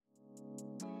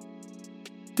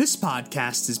This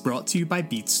podcast is brought to you by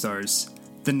BeatStars,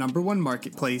 the #1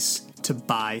 marketplace to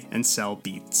buy and sell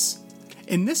beats.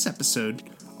 In this episode,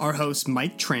 our host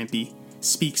Mike Trampy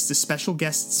speaks to special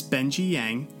guests Benji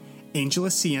Yang, Angela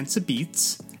Cienza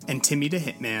Beats, and Timmy the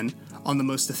Hitman on the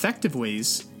most effective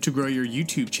ways to grow your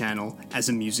YouTube channel as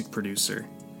a music producer.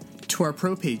 To our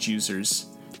Pro Page users,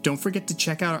 don't forget to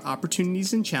check out our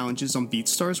opportunities and challenges on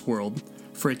BeatStars World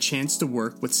for a chance to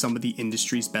work with some of the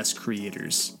industry's best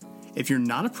creators. If you're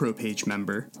not a Pro Page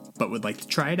member, but would like to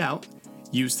try it out,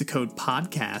 use the code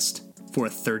PODCAST for a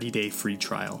 30-day free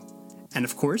trial. And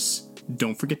of course,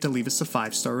 don't forget to leave us a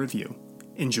 5-star review.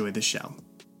 Enjoy the show.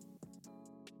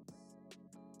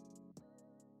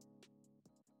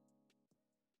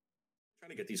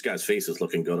 Trying to get these guys' faces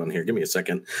looking good on here. Give me a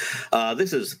second.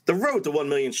 This is the road to 1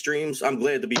 million streams. I'm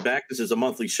glad to be back. This is a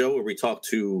monthly show where we talk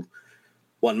to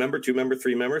one member, two members,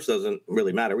 three members. Doesn't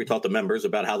really matter. We talk to members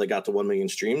about how they got to 1 million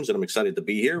streams, and I'm excited to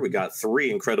be here. We got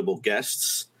 3 incredible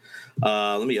guests.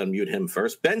 Let me unmute him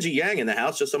first. Benji Yang in the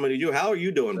house. Just somebody you. How are you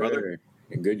doing, brother?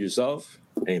 And good yourself?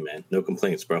 Hey, man. No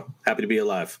complaints, bro. Happy to be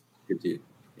alive. Good to you.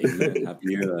 Amen. Happy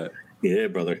to hear that. Yeah,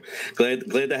 brother. Glad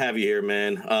to have you here,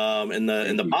 man. In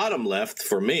the bottom left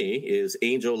for me is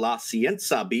Angel La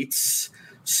Cienza Beats,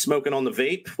 smoking on the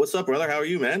vape. What's up, brother? How are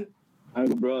you, man? I'm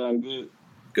good, bro. I'm good.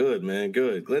 Good, man.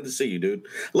 Good. Glad to see you, dude.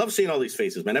 Love seeing all these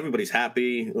faces, man. Everybody's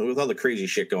happy with all the crazy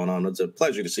shit going on. It's a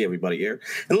pleasure to see everybody here.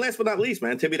 And last but not least,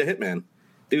 man, Timmy the Hitman.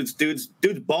 Dude's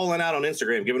balling out on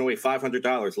Instagram, giving away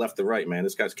 $500 left to right, man.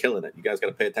 This guy's killing it. You guys got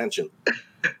to pay attention.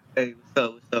 Hey,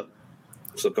 what's up?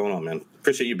 What's going on, man?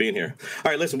 Appreciate you being here.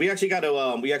 All right, listen, we actually got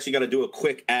to do a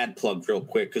quick ad plug real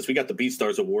quick because we got the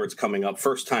BeatStars Awards coming up.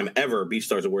 First time ever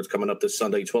BeatStars Awards coming up this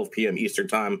Sunday, 12 p.m. Eastern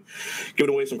time.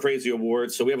 Giving away some crazy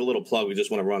awards. So we have a little plug we just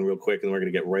want to run real quick, and we're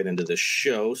going to get right into this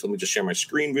show. So let me just share my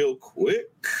screen real quick.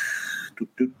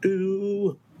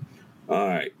 All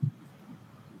right.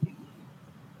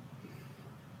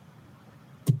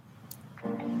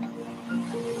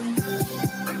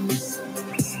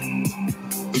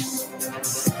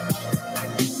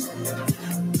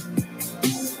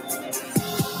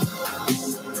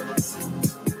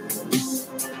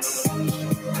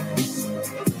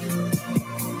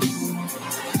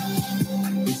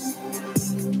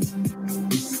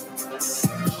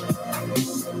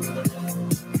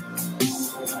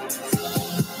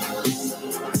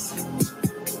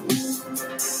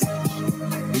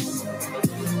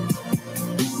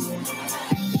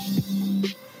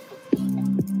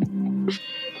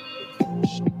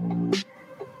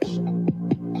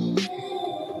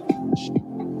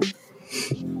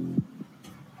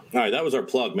 All right, that was our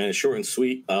plug, man. It's short and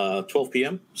sweet. 12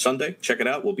 p.m. Sunday. Check it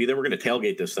out. We'll be there. We're going to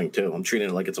tailgate this thing, too. I'm treating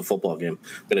it like it's a football game.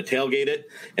 I'm going to tailgate it,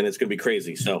 and it's going to be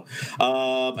crazy. So,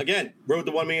 again, Road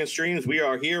to 1 million streams. We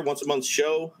are here, once a month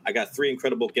show. I got 3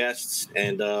 incredible guests,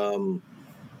 and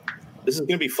this is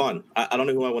going to be fun. I don't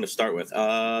know who I want to start with.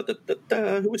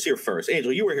 Who was here first?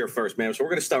 Angel, you were here first, man. So we're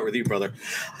going to start with you, brother.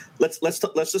 Let's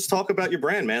just talk about your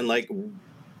brand, man. Like,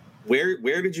 where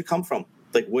did you come from?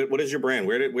 Like, what is your brand?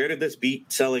 Where did this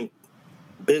beat selling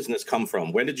business come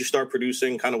from? When did you start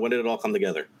producing? Kind of when did it all come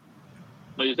together?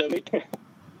 Oh, you said me?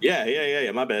 Yeah.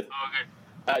 My bad.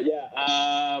 Okay.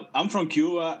 I'm from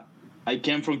Cuba. I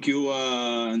came from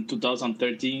Cuba in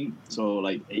 2013, so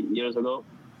like 8 years ago.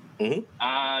 Mm-hmm.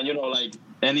 Like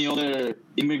any other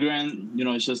immigrant,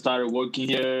 just started working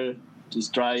here.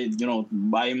 Just tried,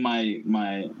 buying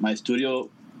my studio,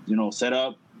 set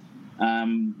up,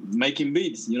 making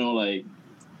beats,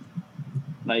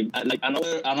 like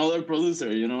another producer,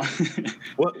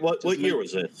 What year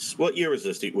was this? What year was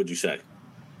this? Would you say?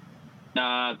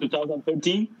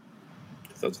 2013.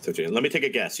 2013. Let me take a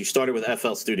guess. You started with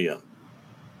FL Studio.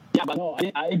 Yeah, but no,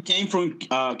 I came from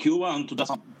Cuba in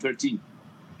 2013.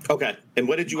 Okay. And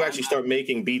when did you actually start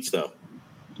making beats, though?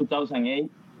 2008.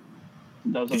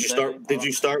 Did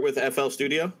you start with FL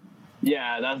Studio?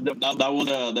 Yeah, that was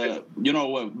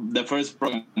the first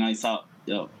program I saw.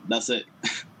 That's it.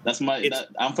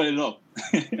 I'm falling in love.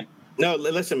 No,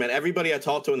 listen, man. Everybody I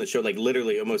talked to in the show, like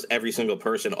literally almost every single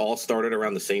person, all started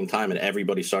around the same time, and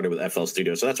everybody started with FL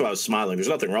Studio. So that's why I was smiling. There's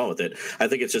nothing wrong with it. I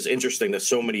think it's just interesting that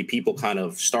so many people kind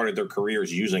of started their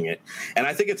careers using it, and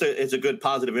I think it's a good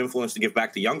positive influence to give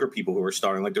back to younger people who are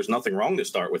starting. Like, there's nothing wrong to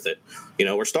start with it,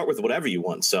 or start with whatever you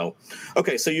want. So,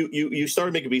 okay, so you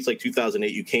started making beats like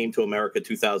 2008. You came to America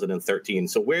 2013.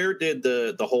 So where did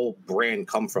the whole brand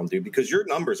come from, dude? Because your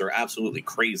numbers are absolutely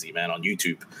crazy, man, on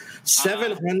YouTube.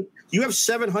 700. You have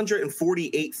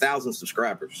 748,000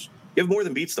 subscribers. You have more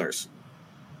than BeatStars.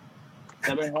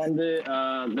 700.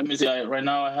 Let me see. Right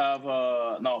now I have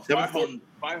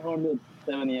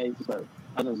 578 subscribers.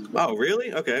 Oh,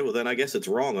 really? Okay, well then I guess it's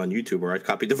wrong on YouTube, or I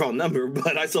copied the wrong number.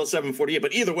 But I saw 748.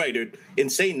 But either way, dude,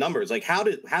 insane numbers. Like, how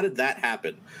did that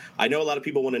happen? I know a lot of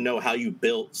people want to know how you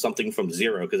built something from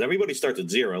zero, because everybody starts at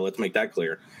zero. Let's make that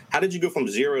clear. How did you go from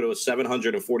zero to a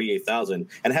 748,000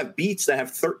 and have beats that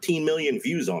have 13 million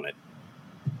views on it?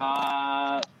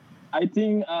 I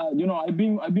think I've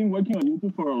been working on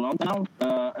YouTube for a long time.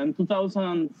 In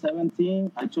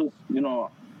 2017, I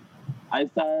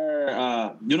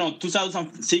started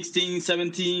 2016,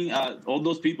 17. All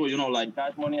those people, like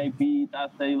Cash Money IP,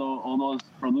 Taz Taylor, all those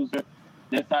producers,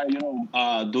 they started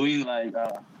doing like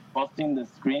posting the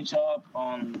screenshot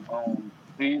on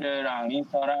Twitter and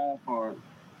Instagram for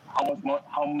how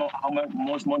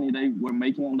much money they were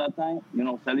making on that time.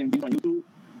 Selling beats on YouTube.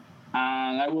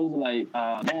 And I was like,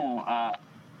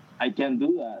 I can't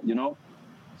do that,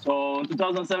 So in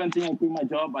 2017, I quit my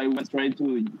job. I went straight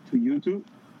to YouTube,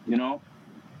 and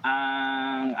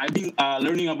I've been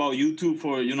learning about YouTube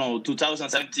for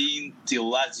 2017 till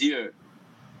last year.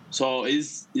 So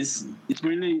it's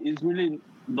really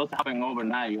doesn't happen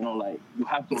overnight. Like you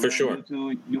have to for sure.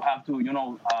 YouTube. You have to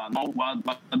know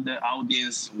what the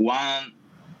audience want,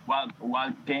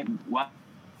 what.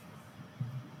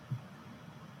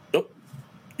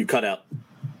 You cut out.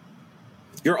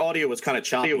 Your audio was kind of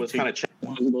choppy. Yeah.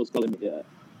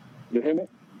 You hear me?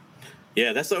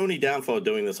 Yeah, that's the only downfall of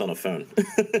doing this on a phone.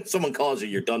 Someone calls you,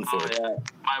 you're done for. Yeah.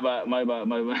 My bad.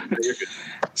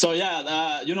 So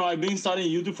yeah, I've been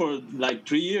studying YouTube for like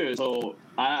 3 years. So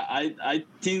I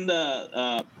think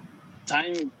the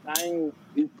time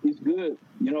is good.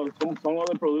 Some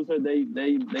other producers they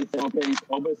say okay, it's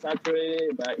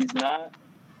oversaturated, but it's not.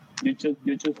 You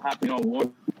just have to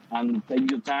work and take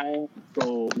your time.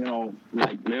 So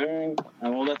like learn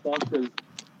and all that stuff, because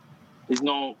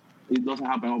it doesn't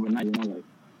happen overnight. Like.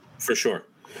 For sure.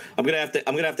 I'm gonna have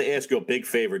to ask you a big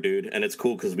favor, dude, and it's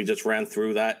cool because we just ran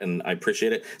through that, and I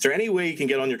appreciate it. Is there any way you can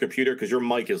get on your computer, because your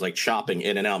mic is like chopping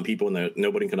in and out, and people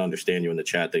nobody can understand you in the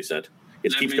chat? They said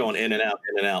it keeps going in and out,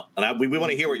 and we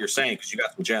want to hear what you're saying because you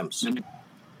got some gems.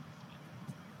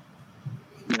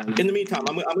 In the meantime,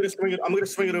 I'm going to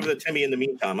swing it over to Timmy. In the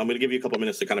meantime, I'm going to give you a couple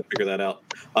minutes to kind of figure that out.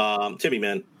 Timmy,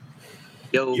 man,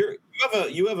 yo,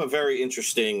 you have a very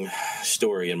interesting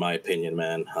story, in my opinion,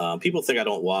 man. People think I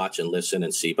don't watch and listen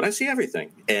and see, but I see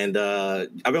everything. And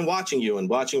I've been watching you and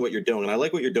watching what you're doing, and I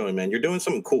like what you're doing, man. You're doing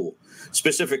something cool,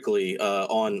 specifically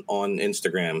on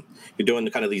Instagram. You're doing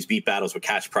kind of these beat battles with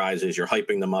cash prizes. You're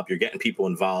hyping them up. You're getting people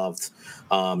involved.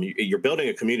 You're building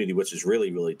a community, which is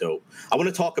really, really dope. I want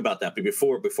to talk about that, but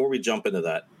before we jump into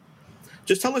that,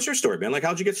 just tell us your story, man. Like,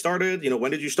 how'd you get started?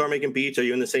 When did you start making beats? Are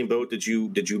you in the same boat? Did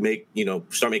you make,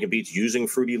 start making beats using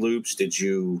Fruity Loops?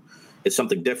 It's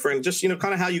something different? Just,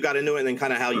 kind of how you got into it, and then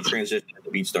kind of how you transitioned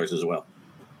into BeatStars as well.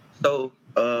 So,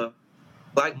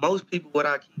 like most people, what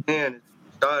I keep hearing is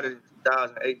it started in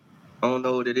 2008. I don't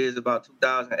know what it is about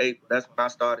 2008, but that's when I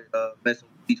started messing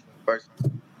with beats for the first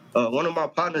time. One of my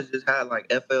partners just had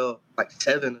like FL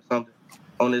 7 or something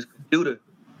on his computer,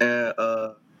 and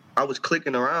I was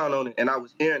clicking around on it, and I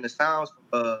was hearing the sounds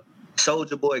from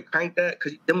Soulja Boy Crank That,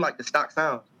 because them like the stock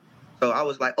sounds. So I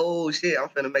was like, oh shit, I'm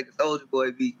finna make a Soulja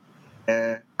Boy beat.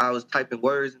 And I was typing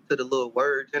words into the little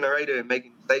word generator and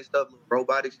making it say stuff, little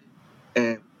robotic shit.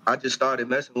 And I just started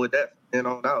messing with that from then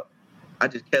on out. I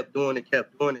just kept doing it.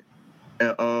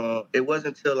 And it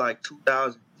wasn't until like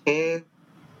 2010,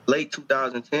 late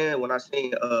 2010, when I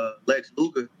seen Lex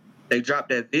Luger, they dropped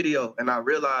that video, and I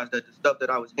realized that the stuff that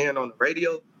I was hearing on the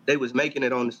radio, they was making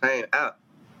it on the same app,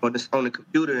 on the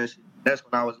computer and shit. That's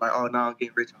when I was like, oh, now I'm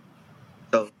getting rich.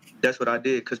 So that's what I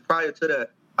did. Because prior to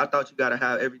that, I thought you got to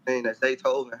have everything that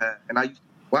Zaytoven had. And I used to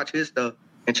watch his stuff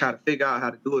and try to figure out how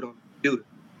to do it on the computer.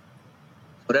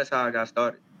 So that's how I got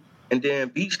started. And then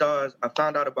BeatStars, I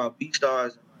found out about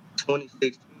BeatStars in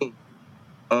 2016.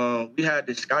 We had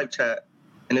this Skype chat,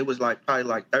 and it was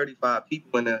probably 35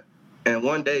 people in there. And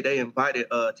one day they invited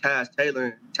Taz Taylor,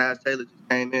 and Taz Taylor just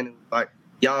came in and was like,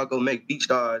 y'all go make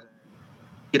BeatStars and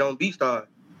get on BeatStars.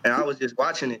 And I was just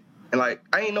watching it. And I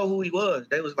didn't know who he was.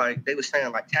 They was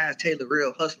saying Taz Taylor,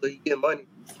 real hustler, he get money.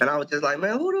 And I was just like,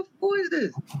 man, who is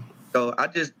this? So I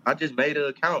just made an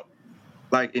account.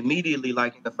 Immediately,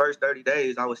 in the first 30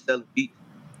 days, I was selling beats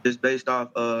just based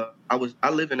off, I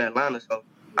live in Atlanta. So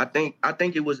I think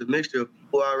it was a mixture of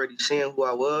people already seeing who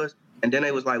I was. And then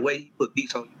they was like, wait, he put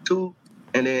beats on YouTube.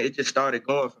 And then it just started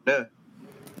going from there.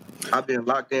 I've been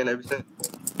locked in ever since.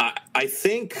 I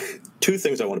think two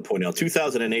things I want to point out.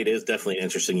 2008 is definitely an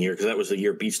interesting year because that was the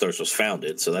year BeatStars was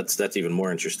founded. So that's even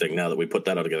more interesting now that we put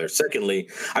that all together. Secondly,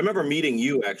 I remember meeting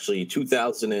you actually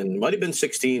 2000 and might have been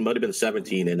 16, might have been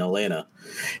 17 in Atlanta.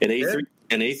 And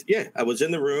And I was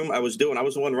in the room. I was the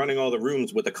one running all the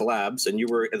rooms with the collabs, and you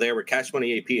were there with Cash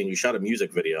Money AP, and you shot a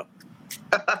music video.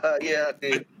 Yeah, I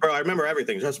did. Bro, I remember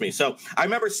everything. Trust me. So I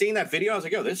remember seeing that video. I was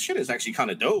like, "Yo, this shit is actually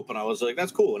kind of dope." And I was like,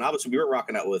 "That's cool." And obviously, we were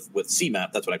rocking out with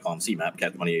CMAP. That's what I call him, CMAP,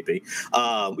 Cash Money AP.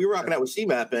 We were rocking out with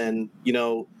CMAP, and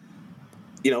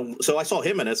so I saw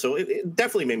him in it. So it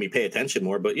definitely made me pay attention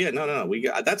more. But yeah, no.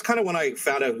 That's kind of when I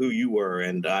found out who you were,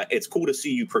 and it's cool to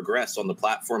see you progress on the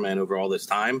platform and over all this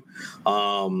time.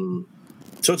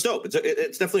 So it's dope.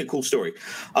 It's definitely a cool story.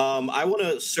 I want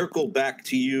to circle back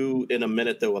to you in a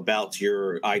minute, though, about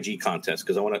your IG contest,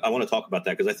 because I want to talk about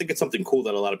that, because I think it's something cool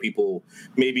that a lot of people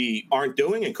maybe aren't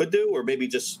doing and could do, or maybe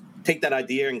just take that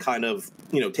idea and kind of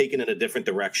take it in a different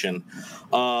direction.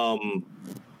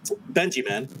 Benji,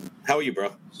 man, how are you,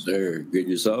 bro? Sir, good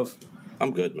yourself?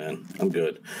 I'm good, man. I'm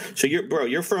good. So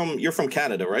you're from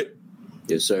Canada, right?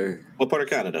 Yes, sir. What part of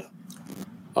Canada?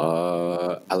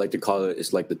 I like to call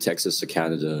it's like the Texas of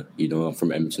Canada. I'm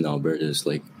from Edmonton, Alberta. It's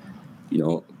like,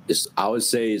 I would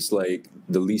say it's like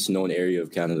the least known area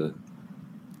of Canada.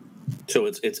 So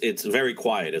it's very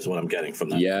quiet, is what I'm getting from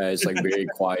that. Yeah, it's like very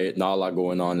quiet, not a lot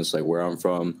going on. It's like where I'm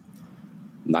from,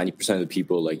 90% of the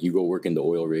people, like, you go work in the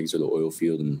oil rigs or the oil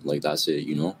field, and like that's it.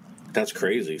 That's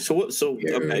crazy.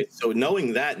 Okay. So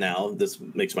knowing that now, this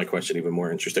makes my question even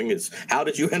more interesting. Is how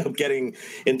did you end up getting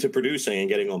into producing and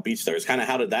getting on BeatStars? Kind of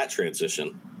how did that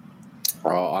transition?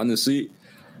 Honestly,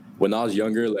 when I was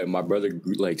younger, like my brother,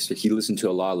 like he listened to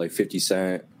a lot of like 50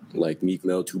 Cent, like Meek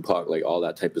Mill, Tupac, like all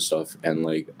that type of stuff. And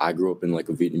like I grew up in like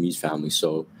a Vietnamese family,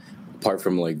 so apart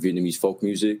from like Vietnamese folk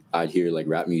music, I'd hear like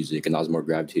rap music, and I was more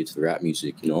gravitated to the rap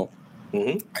music, Mm-hmm.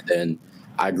 And then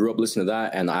I grew up listening to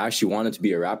that, and I actually wanted to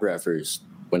be a rapper at first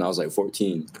when I was like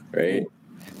 14, right?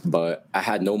 But I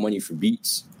had no money for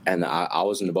beats, and I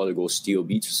wasn't about to go steal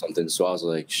beats or something. So I was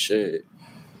like, shit,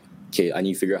 okay, I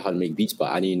need to figure out how to make beats, but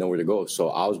I didn't know where to go. So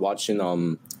I was watching,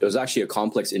 it was actually a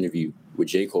Complex interview with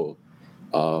J. Cole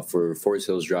for Forest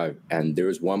Hills Drive. And there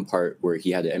was one part where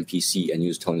he had an MPC, and he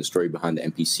was telling the story behind the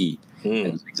MPC. And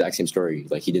it's the exact same story.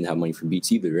 Like, he didn't have money for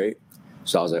beats either, right?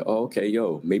 So I was like, oh, okay,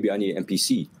 maybe I need an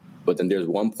MPC. But then there's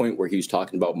one point where he was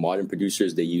talking about modern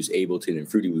producers, they use Ableton and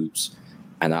Fruity Loops.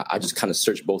 And I just kind of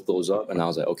searched both those up, and I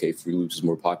was like, okay, Fruity Loops is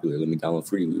more popular. Let me download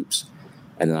Fruity Loops.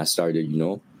 And then I started,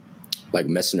 like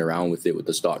messing around with it with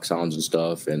the stock sounds and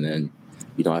stuff. And then,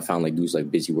 I found like dudes like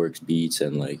Busy Works beats,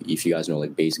 and like, if you guys know,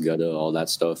 like Bass Gutta, all that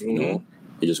stuff, it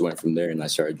just went from there. And I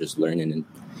started just learning and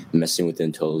messing with it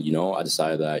until, I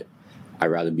decided that I'd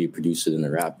rather be a producer than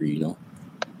a rapper,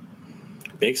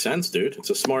 Makes sense, dude. It's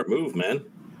a smart move, man.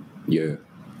 Yeah.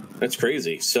 That's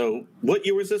crazy. So what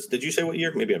year was this? Did you say what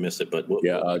year? Maybe I missed it, but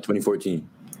 2014.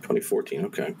 2014.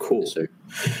 Okay, cool. Yes, sir.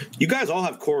 You guys all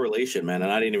have correlation, man,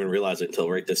 and I didn't even realize it until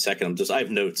right this second. I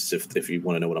have notes if you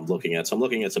want to know what I'm looking at. So I'm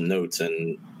looking at some notes,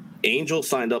 and Angel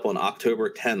signed up on October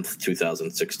 10th,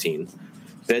 2016.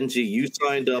 Benji, you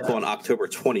signed up on October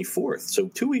 24th. So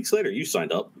 2 weeks later, you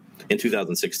signed up in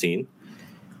 2016.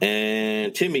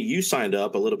 And Timmy, you signed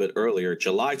up a little bit earlier,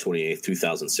 July 28th,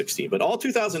 2016. But all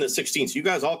 2016, so you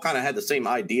guys all kind of had the same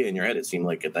idea in your head, it seemed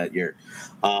like, at that year,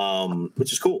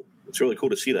 which is cool. It's really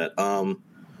cool to see that.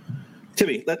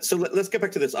 Timmy, let's get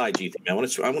back to this IG thing. I want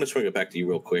to swing it back to you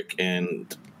real quick,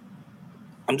 and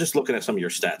I'm just looking at some of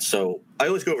your stats. So I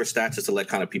always go over stats just to let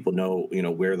kind of people know,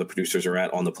 where the producers are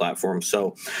at on the platform.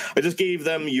 So I just gave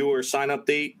them your sign-up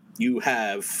date. You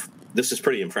have... This is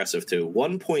pretty impressive, too.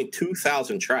 1.2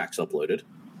 thousand tracks uploaded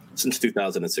since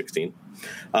 2016.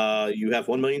 You have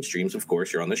 1 million streams, of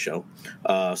course. You're on the show.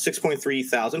 6.3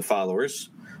 thousand followers.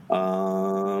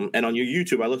 And on your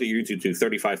YouTube, I looked at your YouTube, too.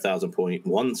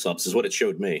 35,000.1 subs is what it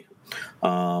showed me.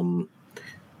 So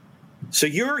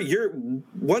you're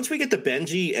once we get to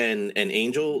Benji and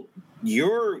Angel,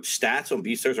 your stats on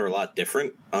BeatStars are a lot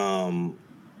different from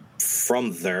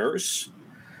theirs.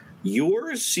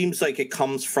 Yours seems like it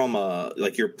comes from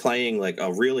like you're playing like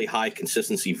a really high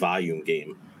consistency volume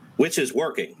game, which is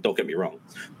working. Don't get me wrong,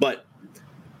 but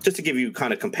just to give you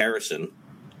kind of comparison,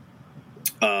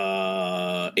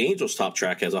 Angel's top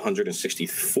track has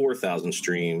 164,000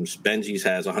 streams. Benji's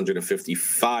has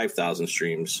 155,000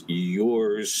 streams.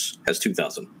 Yours has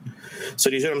 2,000. So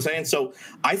do you see what I'm saying? So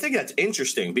I think that's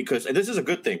interesting because, and this is a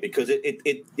good thing, because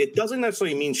it doesn't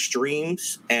necessarily mean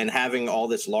streams and having all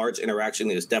this large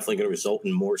interaction is definitely going to result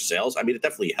in more sales. I mean, it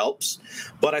definitely helps,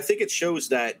 but I think it shows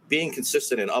that being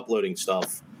consistent and uploading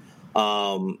stuff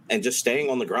and just staying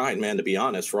on the grind, man, to be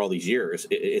honest, for all these years,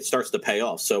 it starts to pay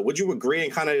off. So would you agree,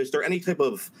 and kind of, is there any type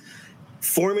of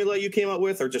formula you came up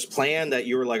with or just plan that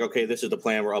you were like, okay, this is the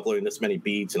plan, we're uploading this many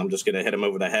beats and I'm just going to hit them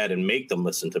over the head and make them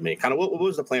listen to me? Kind of what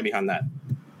was the plan behind that?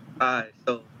 All right,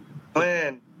 so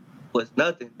plan was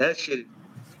nothing. That shit is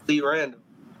completely random.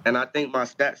 And I think my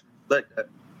stats reflect that.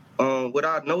 What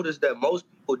I noticed that most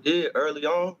people did early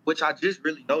on, which I just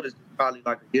really noticed probably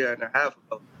like a year and a half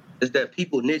ago, is that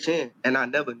people niche in, and I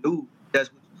never knew that's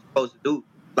what you're supposed to do,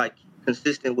 like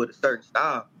consistent with a certain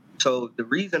style. So the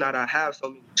reason that I have so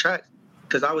many tracks,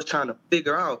 because I was trying to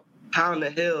figure out how in the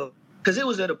hell, because it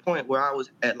was at a point where I was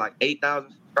at like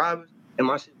 8,000 subscribers, and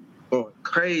my shit was going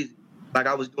crazy. Like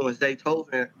I was doing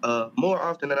Zaytoven more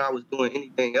often than I was doing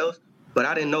anything else, but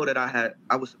I didn't know that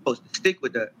I was supposed to stick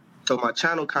with that. So my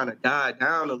channel kind of died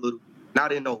down a little bit, and I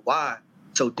didn't know why.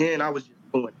 So then I was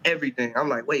just doing everything. I'm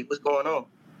like, wait, what's going on?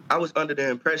 I was under the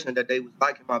impression that they was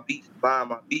liking my beats and buying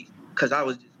my beats because I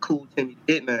was just cool Timmy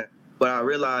the Hitman. But I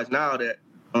realize now that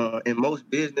in most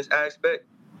business aspects,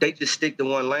 they just stick to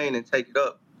one lane and take it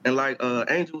up. And like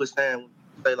Angel was saying, when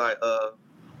people say like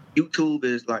YouTube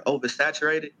is like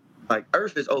oversaturated, like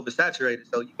Earth is oversaturated,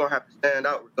 so you're gonna have to stand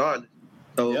out regardless.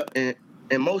 So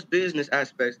in most business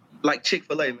aspects, like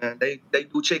Chick-fil-A, man, they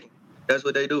do chicken. That's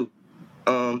what they do.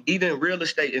 Even real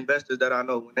estate investors that I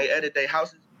know, when they edit their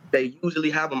houses, they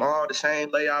usually have them all the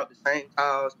same layout, the same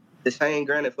tiles, the same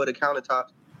granite for the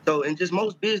countertops. So in just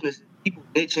most businesses, people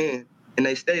niche in and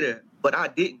they stay there. But I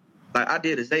didn't. Like I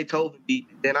did a Zaytoven beat,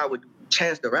 and then I would do a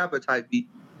Chance the Rapper type beat,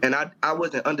 and I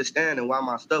wasn't understanding why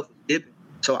my stuff was dipping.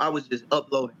 So I was just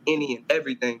uploading any and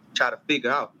everything to try to figure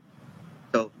out.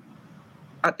 So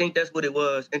I think that's what it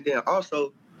was. And then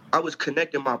also, I was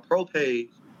connecting my pro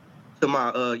page to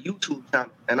my YouTube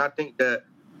channel, and I think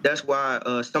that's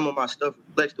why some of my stuff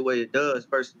reflects the way it does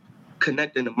versus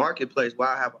connecting the marketplace, where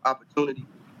I have an opportunity to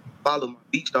follow my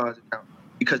BeatStars account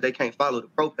because they can't follow the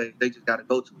pro page. They just got to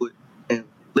go to it and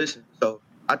listen. So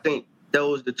I think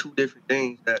those are the two different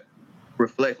things that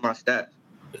reflect my stats.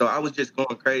 So I was just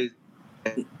going crazy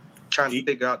and trying to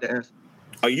figure out the answer.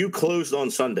 Are you closed on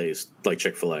Sundays like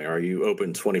Chick-fil-A? Are you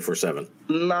open 24/7?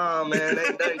 Nah, man,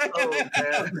 they closed,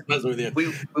 man. That's with you.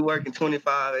 We working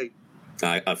 25/8.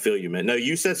 I feel you, man. No,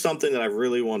 you said something that I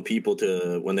really want people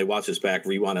to, when they watch this back,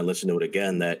 rewind and listen to it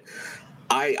again, that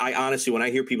I honestly, when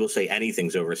I hear people say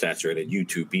anything's oversaturated,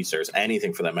 YouTube, BeatStars,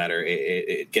 anything for that matter,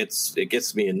 it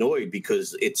gets me annoyed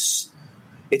because it's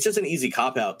just an easy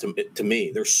cop-out to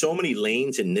me. There's so many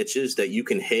lanes and niches that you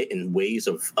can hit in ways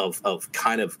of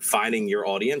kind of finding your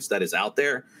audience that is out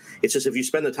there. It's just if you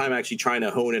spend the time actually trying to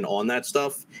hone in on that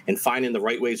stuff and finding the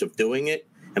right ways of doing it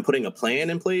and putting a plan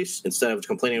in place instead of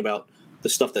complaining about the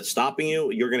stuff that's stopping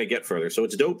you, you're going to get further. So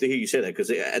it's dope to hear you say that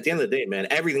because at the end of the day, man,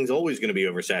 everything's always going to be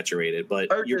oversaturated. But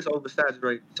Earth is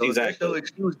oversaturated. So if that's your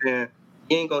excuse, then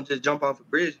you ain't going to just jump off a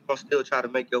bridge. You're going to still try to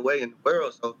make your way in the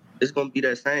world. So it's going to be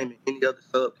that same in any other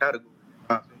subcategory.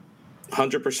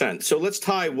 100%. So let's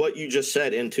tie what you just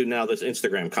said into now this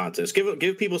Instagram contest.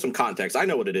 Give people some context. I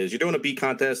know what it is. You're doing a beat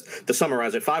contest. To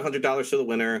summarize it, $500 to the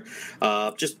winner.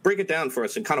 Just break it down for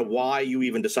us and kind of why you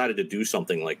even decided to do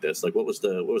something like this. Like, what was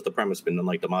the premise and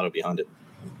like the motto behind it?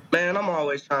 Man, I'm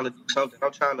always trying to do something.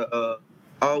 I'm trying to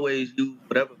always use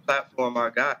whatever platform I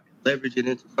got, leverage it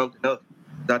into something else.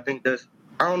 I think that's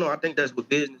what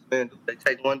businessmen do. They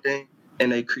take one thing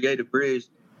and they create a bridge,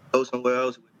 go somewhere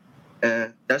else with it.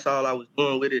 And that's all I was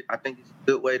doing with it. I think it's a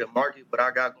good way to market what I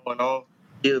got going on,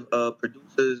 give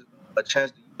producers a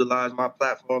chance to utilize my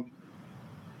platform.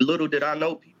 Little did I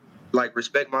know people like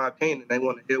respect my opinion. They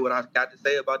want to hear what I got to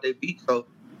say about their beat. So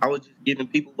I was just giving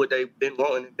people what they've been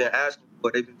wanting and been asking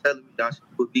for. They've been telling me that I should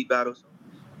do a beat battle. So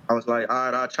I was like, all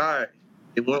right, I'll try it.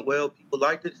 It went well. People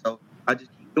liked it. So I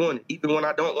just keep doing it. Even when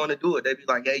I don't want to do it, they be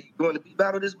like, hey, you doing the beat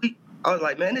battle this week? I was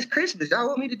like, man, it's Christmas. Y'all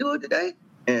want me to do it today?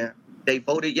 And they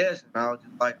voted yes, and I was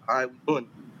just like, all right, we're doing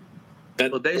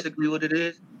it. But basically what it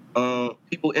is,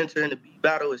 people enter in the beat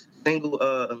battle. It's a single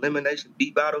elimination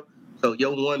beat battle. So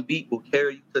your one beat will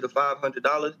carry you to the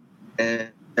 $500,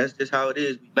 and that's just how it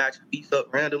is. We match beats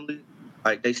up randomly.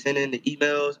 Like, they send in the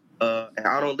emails, and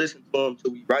I don't listen to them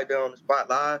until we right there on the spot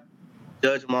live,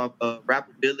 judge my rap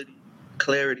ability,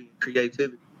 clarity, and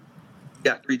creativity. We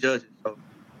got 3 judges. So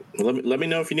let me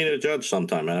know if you need a judge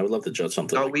sometime, man. I would love to judge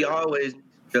something. No, like we that. always need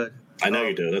to judge. I know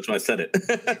you do. That's why I said it.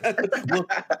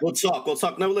 We'll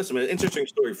talk. No, listen, man. Interesting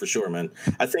story for sure, man.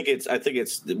 I think it's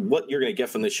what you're going to get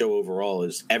from this show overall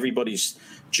is everybody's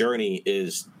journey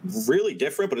is really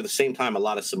different, but at the same time, a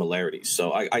lot of similarities.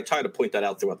 So I try to point that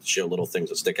out throughout the show, little things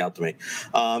that stick out to me.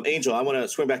 Angel, I want to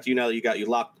swing back to you now that you got you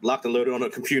locked and loaded on a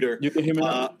computer. You can hear me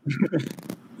now?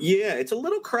 Yeah, it's a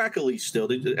little crackly still.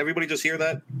 Did everybody just hear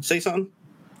that? Say something.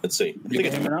 Let's see. You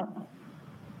can hear me now?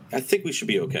 I think we should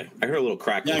be okay. I heard a little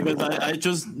crack. Yeah, because I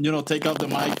just take out the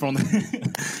mic from.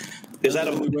 Is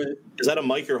that a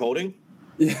mic you're holding?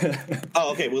 Yeah.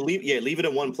 Oh, okay. Well, leave it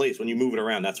in one place. When you move it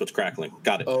around, that's what's crackling.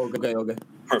 Got it. Oh, okay.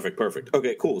 Perfect.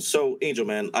 Okay, cool. So, Angel,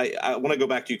 man, I want to go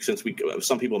back to you since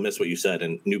some people missed what you said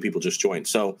and new people just joined.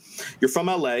 So, you're from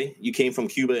LA. You came from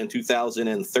Cuba in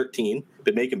 2013.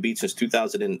 Been making beats since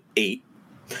 2008.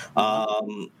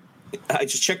 I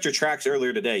just checked your tracks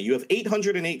earlier today. You have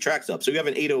 808 tracks up. So you have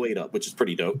an 808 up, which is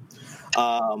pretty dope.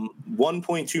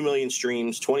 1.2 million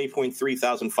streams, 20.3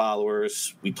 thousand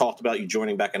followers. We talked about you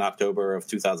joining back in October of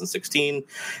 2016.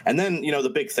 And then, the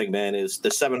big thing, man, is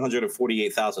the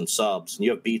 748,000 subs. And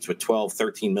you have beats with 12,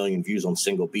 13 million views on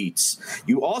single beats.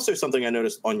 You also, something I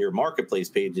noticed on your marketplace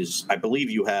page is, I believe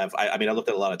you have, I looked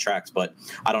at a lot of tracks, but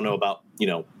I don't know about,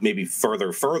 maybe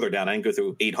further down. I didn't go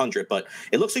through 800, but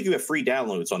it looks like you have free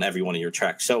downloads on every one of your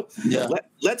tracks. So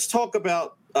let's talk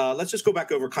about, let's just go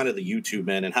back over kind of the YouTube,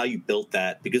 man, and how you built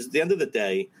that. Because at the end of the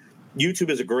day, YouTube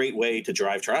is a great way to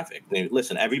drive traffic. Now,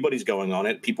 listen, everybody's going on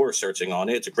it. People are searching on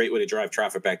it. It's a great way to drive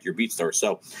traffic back to your BeatStars.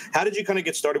 So how did you kind of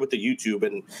get started with the YouTube?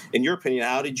 And in your opinion,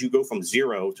 how did you go from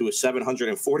 0 to a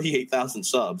 748,000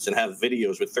 subs and have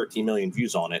videos with 13 million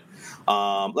views on it?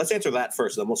 Let's answer that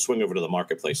first, and then we'll swing over to the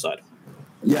marketplace side.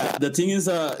 Yeah, the thing is,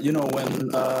 when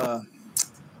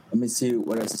let me see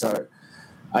where I start.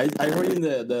 I read in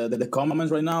the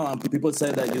comments right now, and people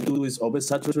say that YouTube is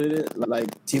oversaturated.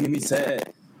 Like Timmy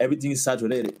said, everything is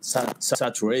saturated.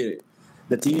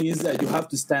 The thing is that you have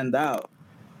to stand out,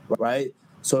 right?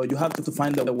 So you have to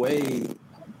find a way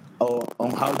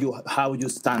on how you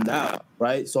stand out,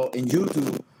 right? So in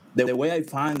YouTube, the way I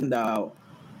found out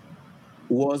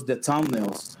was the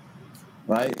thumbnails,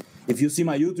 right? If you see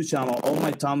my YouTube channel, all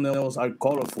my thumbnails are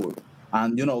colorful,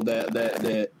 and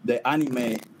the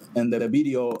anime and the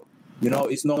video,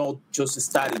 it's not just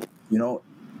static.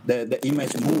 The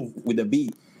image move with the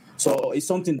beat, so it's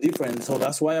something different. So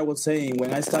that's why I was saying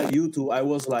when I started YouTube, I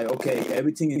was like, okay,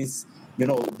 everything is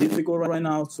difficult right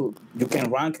now, so you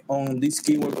can rank on this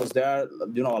keyword because there are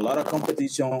a lot of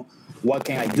competition. What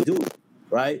can I do,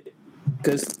 right?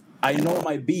 Because I know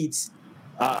my beats.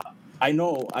 I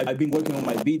know I've been working on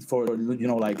my beat for,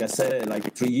 like I said,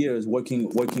 like 3 years, working,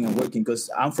 because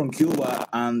I'm from Cuba,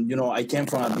 and, I came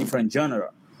from a different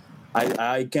genre.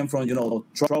 I came from,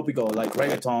 tropical, like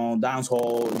reggaeton,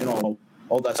 dancehall,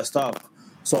 all that stuff.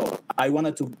 So I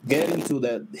wanted to get into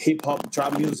the hip-hop,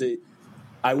 trap music.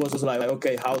 I was just like,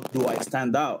 okay, how do I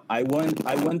stand out? I went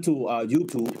to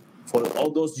YouTube for all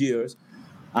those years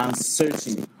and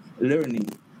searching, learning.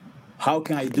 How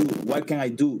can I do? What can I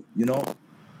do,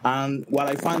 And what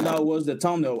I found out was the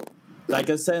thumbnail.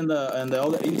 Like I said in the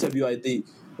other interview I did,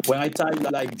 when I type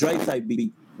like dry type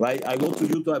beat, right? I go to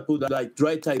YouTube, I put like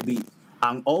dry type beat,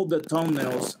 and all the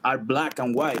thumbnails are black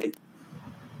and white,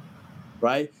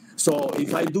 right? So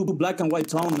if I do black and white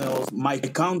thumbnails, my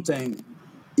content,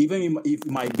 even if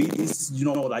my beat is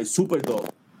like super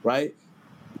dope, right?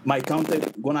 My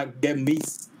content gonna get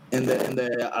missed in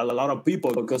the a lot of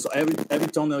people because every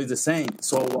thumbnail is the same.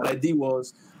 So what I did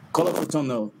was colorful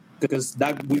thumbnail, because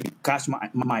that will catch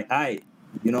my eye.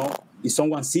 If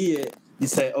someone see it, they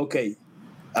say, okay,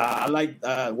 I like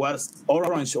what's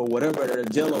orange or whatever,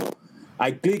 yellow.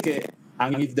 I click it,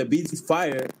 and if the beat is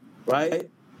fire, right,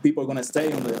 people are gonna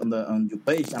stay on your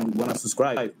page and gonna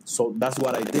subscribe. So that's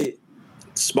what I did.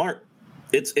 Smart.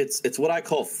 It's what I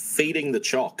call fading the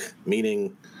chalk,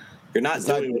 meaning you're not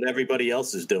doing what everybody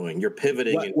else is doing. You're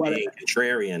pivoting and being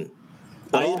contrarian,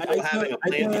 but also having a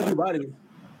plan. I tell everybody.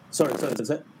 Sorry.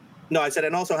 No, I said,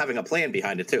 and also having a plan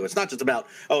behind it too. It's not just about,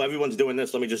 everyone's doing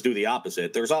this, let me just do the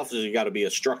opposite. There's also got to be a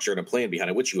structure and a plan behind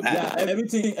it, which you have. Yeah,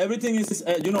 everything is,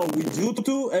 with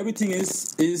YouTube, everything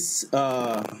is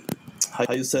how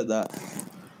you said that.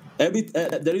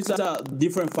 There is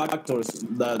different factors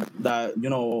that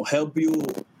help you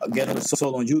get a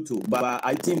result on YouTube. But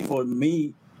I think for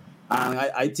me, and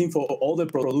I think for all the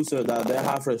producers that they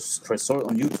have resort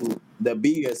on YouTube, the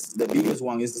biggest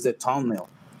one is the thumbnails.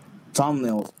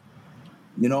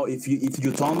 If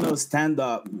your thumbnail stand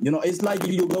up, it's like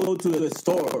you go to the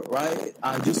store, right,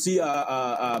 and you see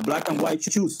a black and white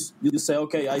shoes. You say,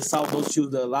 okay, I saw those shoes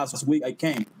the last week I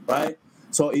came, right?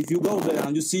 So if you go there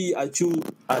and you see a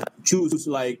shoes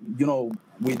like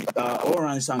with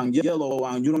orange and yellow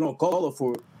and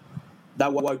colorful,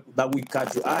 that will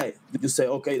catch your eye. You say,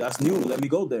 okay, that's new. Let me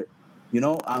go there,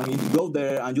 And if you go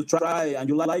there and you try and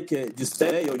you like it, you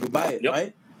stay or you buy it,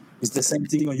 right? It's the same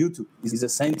thing on YouTube.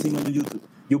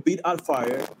 You beat out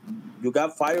fire, you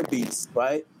got fire beats,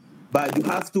 right? But you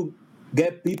have to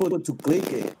get people to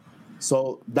click it.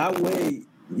 So that way,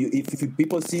 if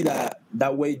people see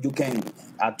that way, you can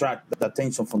attract the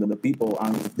attention from the people.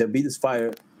 And if the beat is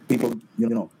fire, people,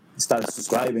 start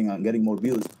subscribing and getting more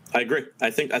views. I agree.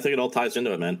 I think it all ties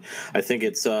into it, man. I think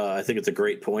it's a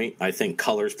great point. I think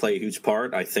colors play a huge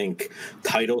part. I think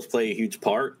titles play a huge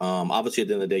part. Obviously, at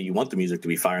the end of the day, you want the music to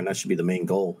be fire, and that should be the main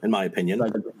goal, in my opinion.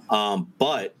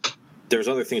 But there's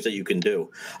other things that you can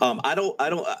do. I don't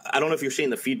know if you're seeing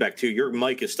the feedback too. Your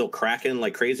mic is still cracking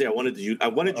like crazy. I wanted you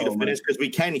to finish because we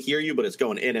can hear you, but it's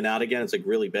going in and out again. It's like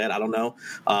really bad. I don't know.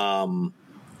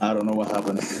 I don't know what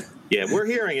happened. Yeah, we're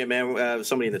hearing it, man.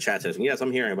 Somebody in the chat says, yes,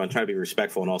 I'm hearing it, but I'm trying to be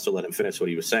respectful and also let him finish what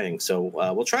he was saying. So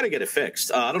we'll try to get it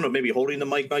fixed. I don't know, maybe holding the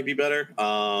mic might be better.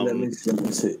 Let me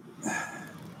see.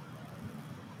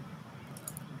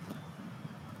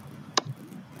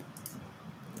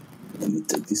 Let me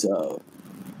take this out.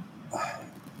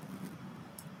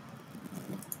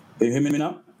 Can you hear me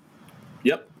now?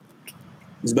 Yep.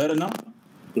 It's better now?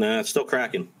 Nah, it's still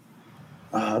cracking.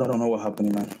 I don't know what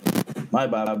happened, man. My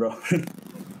bad, bro.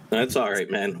 That's all right,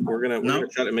 man. We're gonna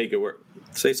try to make it work.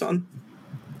 Say something.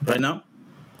 Right now?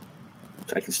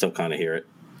 I can still kind of hear it.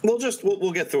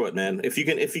 We'll get through it, man. If you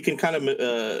can kind of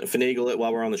finagle it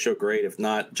while we're on the show, great. If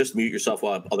not, just mute yourself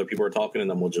while other people are talking, and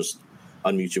then we'll just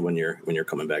unmute you when you're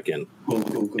coming back in.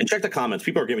 Cool. And check the comments.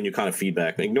 People are giving you kind of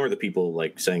feedback. Ignore the people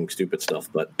like saying stupid stuff,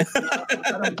 but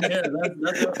I don't care.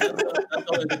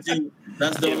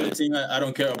 That's the only thing I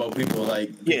don't care about people.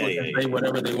 Like people can say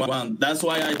whatever they want. That's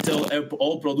why I tell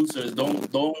all producers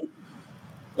don't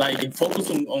like focus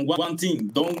on one thing.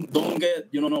 Don't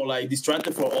get like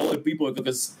distracted for all the people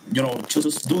because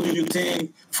just do your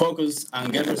thing, focus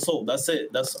and get result. That's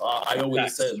it. That's I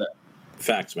always say that.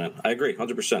 Facts, man. I agree,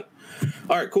 100%.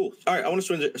 All right, cool. All right, I want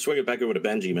to swing it back over to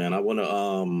Benji, man. I want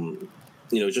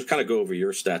to, just kind of go over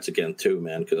your stats again, too,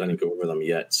 man, because I didn't go over them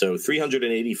yet. So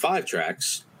 385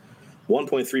 tracks,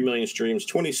 1.3 million streams,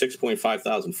 26.5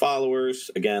 thousand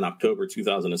followers. Again, October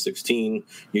 2016.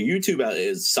 Your YouTube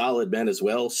is solid, man, as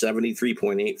well.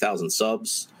 73.8 thousand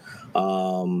subs.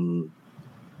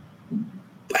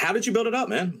 How did you build it up,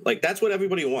 man? Like, that's what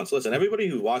everybody wants. Listen, everybody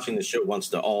who's watching this show wants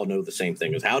to all know the same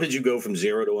thing. Is how did you go from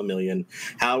 0 to 1 million?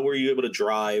 How were you able to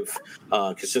drive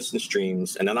consistent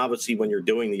streams? And then obviously when you're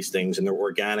doing these things and they're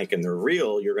organic and they're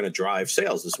real, you're going to drive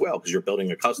sales as well because you're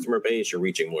building a customer base, you're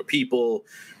reaching more people.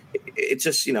 It's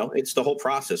just, it's the whole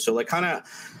process. So like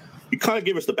you kind of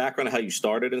give us the background of how you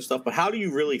started and stuff, but how do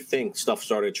you really think stuff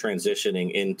started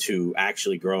transitioning into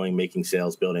actually growing, making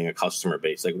sales, building a customer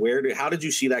base? Like how did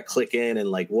you see that click in? And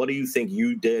like, what do you think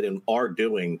you did and are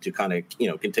doing to kind of,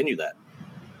 continue that?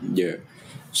 Yeah.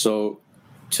 So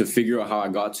to figure out how I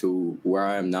got to where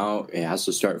I am now, it has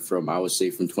to start from, I would say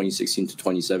from 2016 to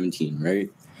 2017, right?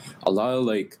 A lot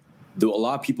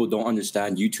of people don't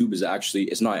understand YouTube is actually,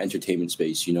 it's not an entertainment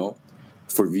space,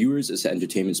 For viewers, it's an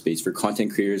entertainment space. For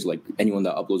content creators, like anyone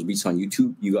that uploads beats on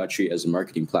YouTube, you got to treat it as a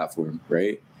marketing platform,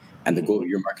 right? And the goal of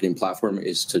your marketing platform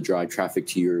is to drive traffic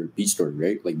to your beat store,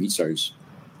 right? Like BeatStars.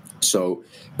 So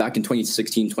back in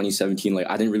 2016, 2017, like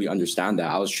I didn't really understand that.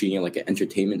 I was treating it like an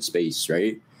entertainment space,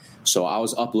 right? So I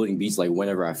was uploading beats like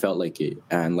whenever I felt like it.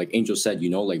 And like Angel said,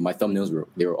 like my thumbnails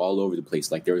were all over the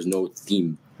place. Like there was no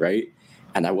theme, right?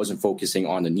 And I wasn't focusing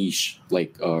on a niche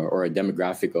like or a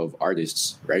demographic of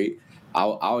artists, right?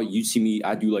 You see me,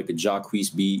 I do like a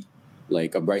Jacquees beat,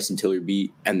 like a Bryson Tiller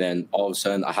beat, and then all of a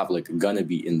sudden I have like a Gunna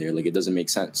beat in there. Like it doesn't make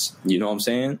sense. You know what I'm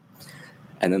saying?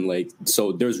 And then like,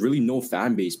 so there's really no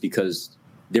fan base because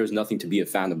there's nothing to be a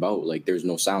fan about. Like there's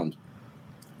no sound,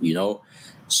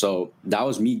 So that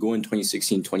was me going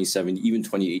 2016, 2017, even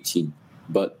 2018.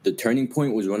 But the turning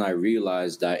point was when I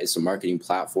realized that it's a marketing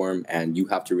platform and you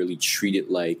have to really treat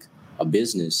it like a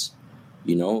business.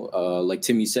 Like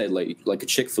Timmy said, like a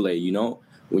Chick-fil-A,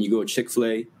 when you go to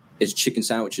Chick-fil-A, it's chicken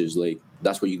sandwiches. Like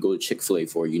that's what you go to Chick-fil-A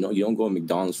for, you don't go to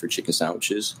McDonald's for chicken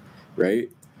sandwiches, right?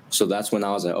 So that's when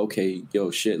I was like, okay,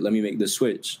 let me make the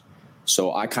switch.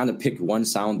 So I kind of picked one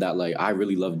sound that like I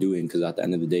really love doing because at the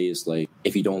end of the day, it's like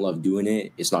if you don't love doing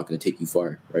it, it's not going to take you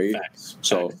far, right? Facts.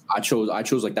 So I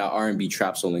chose like that R&B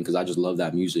trap soul because I just love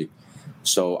that music.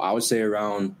 So I would say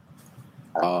around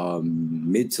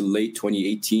mid to late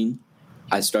 2018.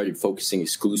 I started focusing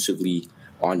exclusively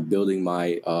on building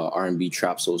my R&B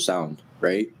trap soul sound,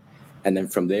 right? And then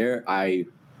from there, I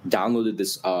downloaded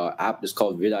this app. It's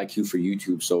called vidIQ for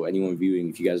YouTube. So anyone viewing,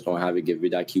 if you guys don't have it, get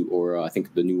vidIQ, or I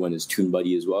think the new one is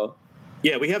TuneBuddy as well.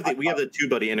 Yeah, we have the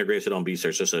TuneBuddy integrated on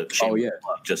BeatStars. Just a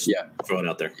throw it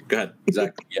out there. Go ahead.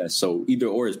 Exactly. Yeah. So either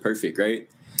or is perfect, right?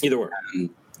 Either or.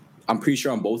 I'm pretty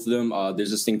sure on both of them,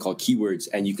 there's this thing called keywords,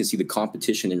 and you can see the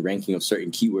competition and ranking of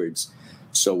certain keywords.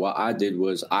 So what I did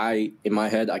was in my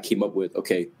head, I came up with,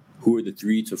 okay, who are the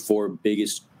 3 to 4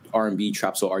 biggest R&B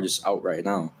trap soul artists out right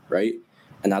now, right?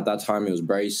 And at that time, it was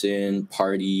Bryson,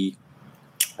 Party,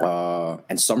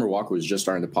 And Summer Walker was just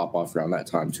starting to pop off around that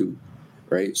time too,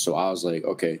 right? So I was like,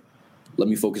 okay, let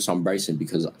me focus on Bryson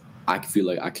because I feel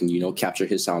like I can, capture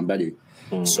his sound better.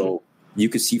 Mm-hmm. So you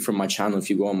could see from my channel, if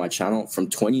you go on my channel, from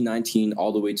 2019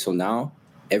 all the way till now,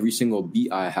 every single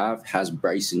beat I have has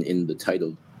Bryson in the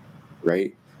title,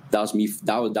 right? That was me.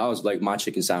 That was like my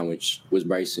chicken sandwich was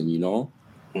Bryson,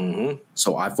 Mm-hmm.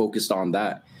 So I focused on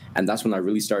that. And that's when I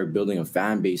really started building a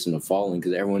fan base and a following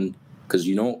because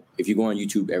if you go on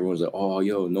YouTube, everyone's like, oh,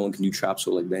 yo, no one can do trap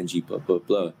so like Benji, blah, blah,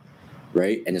 blah,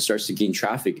 right? And it starts to gain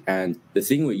traffic. And the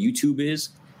thing with YouTube is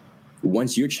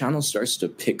once your channel starts to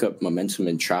pick up momentum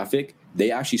and traffic, they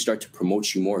actually start to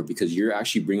promote you more because you're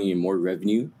actually bringing in more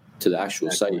revenue to the actual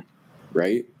site,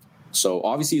 right? So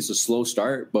obviously it's a slow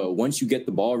start, but once you get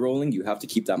the ball rolling, you have to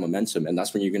keep that momentum. And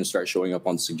that's when you're going to start showing up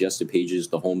on suggested pages,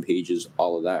 the home pages,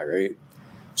 all of that, right?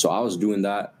 So I was doing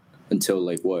that until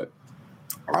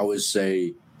I would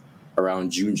say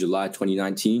around June, July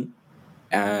 2019.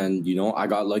 And, I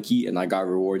got lucky and I got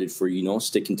rewarded for,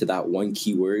 sticking to that one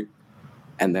keyword.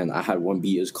 And then I had one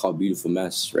beat, it's called Beautiful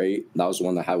Mess, right? That was the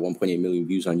one that had 1.8 million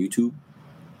views on YouTube.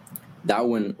 That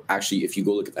one, actually, if you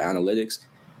go look at the analytics,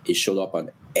 it showed up on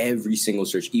every single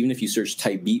search. Even if you search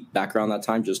type beat back around that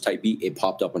time, just type beat, it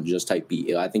popped up on just type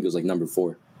beat. I think it was like number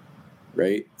 4,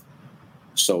 right?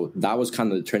 So that was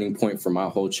kind of the turning point for my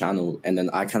whole channel. And then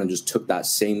I kind of just took that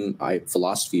same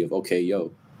philosophy of, okay,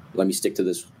 yo, let me stick to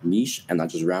this niche. And I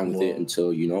just ran with it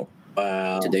until,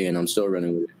 today. And I'm still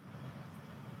running with it.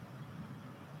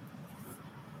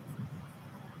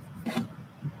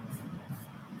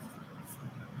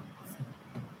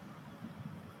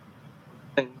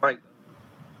 Mike.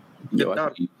 Yo, I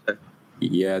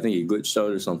think he glitched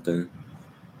out or something.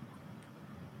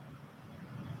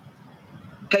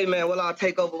 Hey, man, well, I'll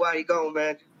take over while you go,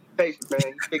 man. Just be patient, man.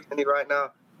 You're fixing it right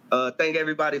now. Thank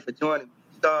everybody for joining me.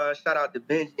 Shout out to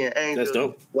Benji and Angel. That's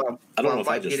dope. I don't know if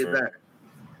I just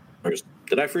froze.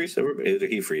 Did I freeze? Or did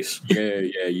he freeze? Yeah,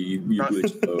 you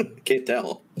glitched. Can't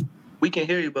tell. We can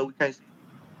hear you, but we can't see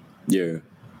you. Yeah.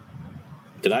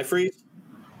 Did I freeze?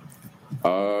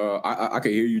 I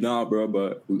can hear you now, bro,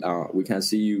 but we can't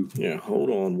see you. Yeah, hold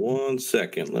on 1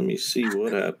 second. Let me see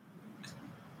what happened.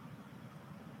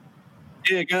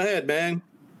 Yeah, go ahead, man.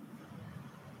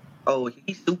 Oh,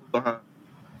 he's super behind.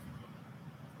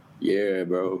 Yeah,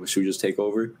 bro. Should we just take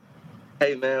over?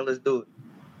 Hey, man, let's do it.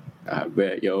 I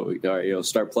bet, yo,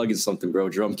 start plugging something, bro.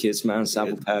 Drum kits, man,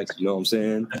 sample packs. You know what I'm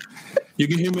saying? You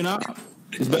can hear me now?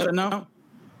 It's better now?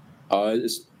 I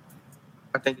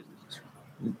think it's...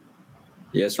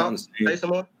 Yeah, it's around the same. Say some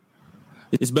more.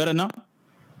 It's better now?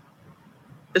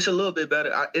 It's a little bit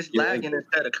better. It's lagging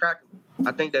instead of cracking.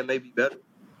 I think that may be better.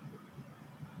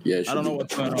 Yeah, I don't know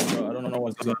what's going on, bro. I don't know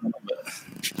what's going on. But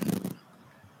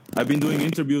I've been doing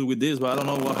interviews with this, but I don't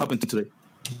know what happened today.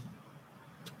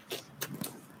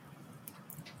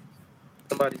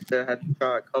 Somebody said had to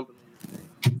try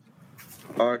companies,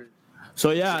 artists.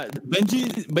 So yeah,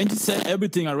 Benji said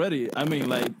everything already. I mean,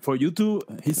 like for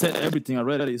YouTube, he said everything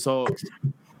already. So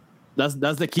that's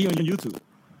the key on YouTube.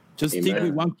 Just stick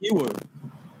with one keyword.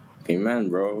 Amen,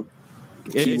 bro.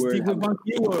 Stick with one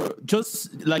keyword.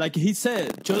 Just like he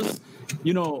said, just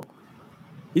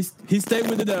he stayed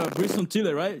with the Bryson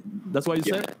Tiller, right? That's what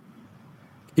you said.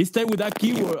 He stayed with that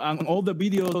keyword, and all the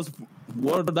videos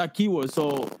were that keyword.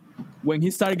 So when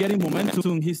he started getting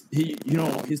momentum, he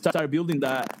started building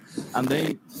that, and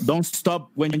they don't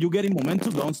stop. When you're getting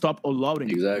momentum, don't stop uploading.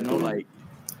 Exactly.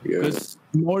 Because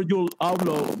more you'll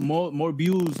upload, more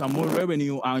views and more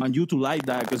revenue, and YouTube like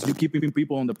that because you keeping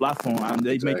people on the platform and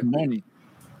they make money.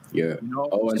 Yeah.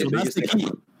 And so that's the key.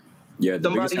 Yeah, the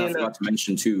biggest thing I forgot to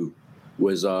mention too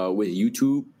was with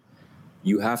YouTube,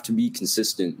 you have to be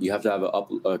consistent. You have to have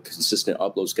a consistent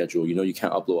upload schedule. You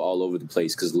can't upload all over the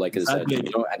place because, like I said,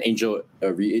 and Angel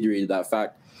reiterated that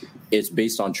fact. It's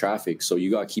based on traffic, so you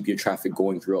gotta keep your traffic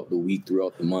going throughout the week,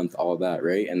 throughout the month, all that,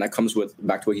 right? And that comes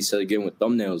back to what he said again with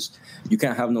thumbnails. You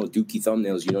can't have no dookie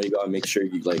thumbnails. You gotta make sure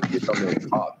your thumbnail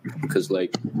pop because,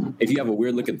 if you have a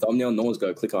weird looking thumbnail, no one's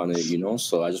gonna click on it.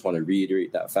 So I just want to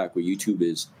reiterate that fact with YouTube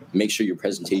is make sure your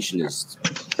presentation is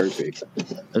perfect.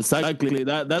 Exactly.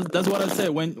 That's what I said.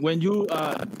 When you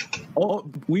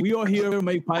we all here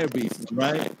make fire beats,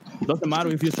 right? Doesn't matter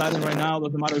if you're silent right now.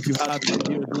 Doesn't matter if you have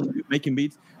here making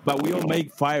beats. But we all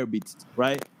make fire beats,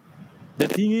 right? The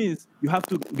thing is, you have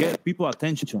to get people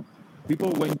attention.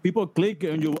 When people click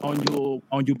on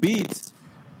your beats,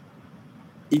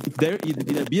 if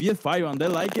the beat is fire and they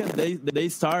like it, they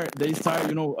start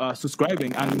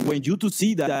subscribing. And when you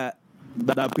see that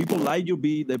people like your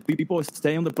beat, that people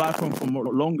stay on the platform for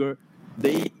longer,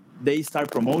 they start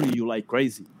promoting you like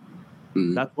crazy.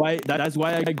 Mm-hmm. That's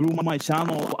why I grew my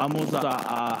channel almost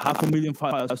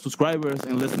 500,000 subscribers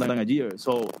in less than a year.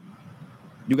 So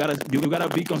you gotta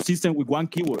be consistent with one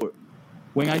keyword.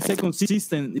 When I say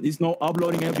consistent, it's not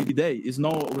uploading every day. It's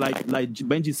not like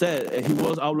Benji said, he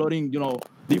was uploading,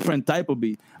 different type of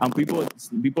beat, and people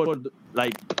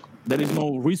like, there is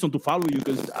no reason to follow you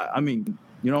because I mean,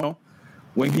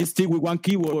 when he stick with one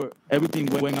keyword, everything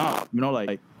went up.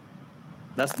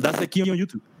 That's the key on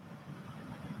YouTube.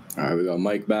 All right, we got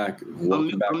Mike back.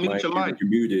 Welcome back, Mike. You're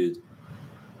muted.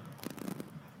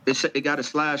 It got a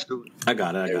slash through it. I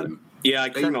got it. Yeah, I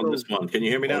can on this one. Can you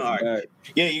hear me now? All right.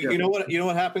 Yeah, you know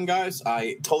what happened, guys?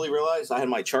 I totally realized I had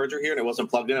my charger here and it wasn't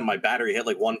plugged in, and my battery hit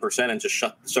like 1% and just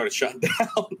started shutting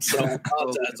down. So I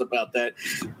apologize about that.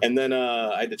 And then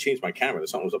I had to change my camera.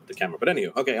 Something was up with the camera. But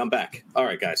anyway, okay, I'm back. All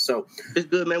right, guys. So it's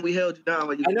good, man. We held you down.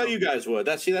 I know you guys would.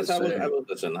 That's how I would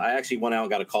listen. I actually went out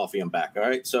and got a coffee. I'm back. All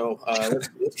right. So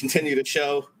let's continue the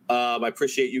show. I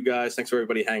appreciate you guys. Thanks for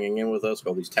everybody hanging in with us for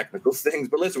all these technical things.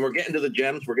 But listen, we're getting to the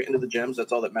gems.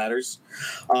 That's all that matters.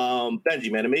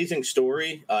 Benji, man, amazing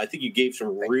story. I think you gave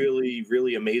some really,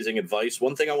 really amazing advice.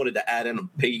 One thing I wanted to add in,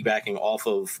 piggybacking off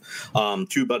of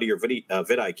TubeBuddy or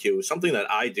vidIQ, something that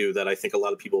I do that I think a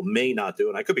lot of people may not do,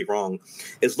 and I could be wrong,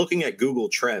 is looking at Google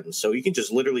Trends. So you can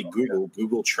just literally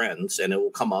Google Trends, and it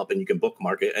will come up, and you can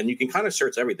bookmark it, and you can kind of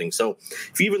search everything. So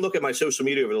if you even look at my social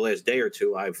media over the last day or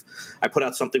two, I put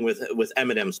out something with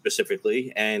Eminem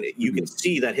specifically, and you can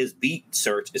see that his beat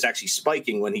search is actually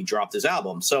spiking when he dropped his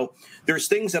album. So there's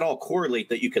things that all correlate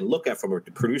that you can look at from a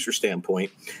producer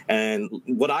standpoint. And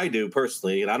what I do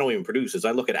personally, and I don't even produce, is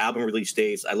I look at album release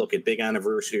dates, I look at big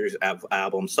anniversaries of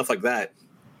albums, stuff like that.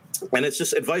 And it's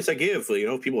just advice I give.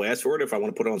 People ask for it if I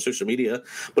want to put it on social media,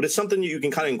 but it's something you can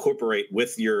kind of incorporate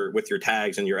with your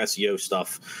tags and your SEO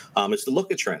stuff. Is to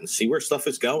look at trends, see where stuff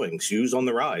is going, who's on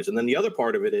the rise, and then the other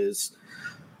part of it is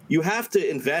you have to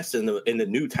invest in the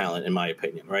new talent, in my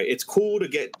opinion. Right? It's cool to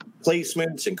get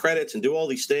placements and credits and do all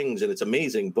these things, and it's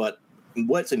amazing, but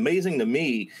what's amazing to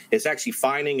me is actually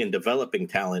finding and developing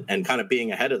talent and kind of being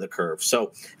ahead of the curve.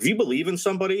 So if you believe in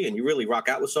somebody and you really rock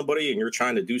out with somebody and you're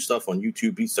trying to do stuff on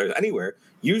YouTube, BeatStars, anywhere,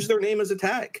 use their name as a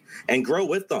tag and grow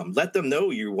with them. Let them know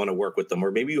you want to work with them,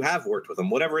 or maybe you have worked with them,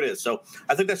 whatever it is. So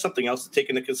I think that's something else to take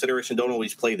into consideration. Don't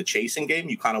always play the chasing game.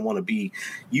 You kind of want to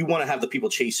have the people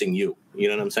chasing you. You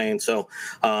know what I'm saying? So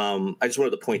I just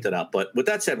wanted to point that out. But with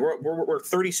that said, we're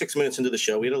 36 minutes into the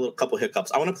show. We had a couple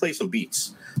hiccups. I want to play some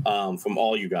beats from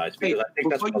all you guys, because I think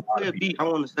that's what a lot of beat. I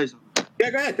want to say something. Yeah,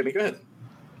 go ahead, Timmy. Go ahead.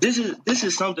 This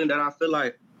is something that I feel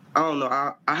like, I don't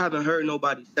know, I haven't heard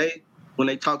nobody say when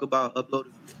they talk about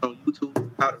uploading on YouTube,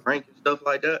 how to rank and stuff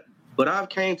like that. But I've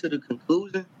came to the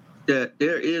conclusion that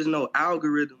there is no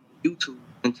algorithm on YouTube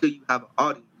until you have an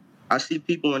audience. I see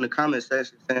people in the comment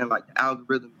section saying like the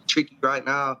algorithm is tricky right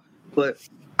now, but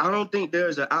I don't think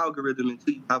there's an algorithm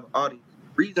until you have an audience.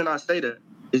 The reason I say that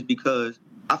is because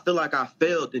I feel like I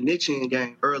failed the niching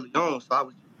game early on, so I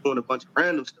was just doing a bunch of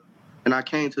random stuff. And I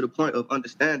came to the point of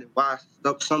understanding why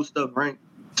some stuff rank,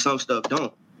 some stuff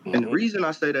don't. Mm-hmm. And the reason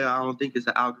I say that I don't think it's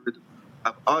an algorithm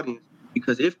of audience,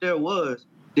 because if there was,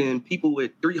 then people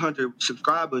with 300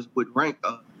 subscribers would rank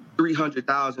a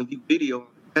 300,000 view video on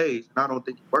the page, and I don't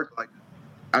think it works like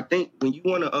that. I think when you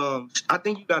want to, I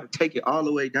think you got to take it all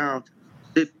the way down to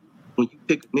specific when you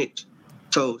pick a niche.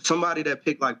 So somebody that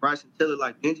picked like Bryson Tiller,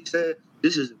 like Benji said,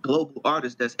 this is a global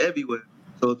artist that's everywhere.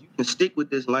 So if you can stick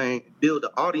with this lane and build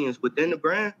the audience within the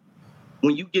brand,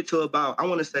 when you get to about, I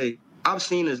want to say, I've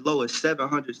seen as low as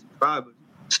 700 subscribers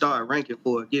start ranking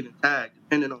for a given tag,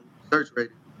 depending on search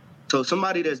rating. So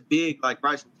somebody that's big like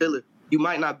Bryson Tiller, you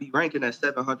might not be ranking at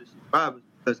 700 subscribers,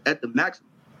 because at the maximum,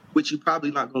 which you probably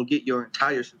not going to get your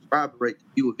entire subscriber rate to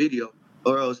view a video,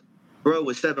 or else bro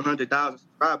with 700,000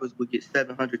 subscribers would get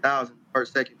 700,000 per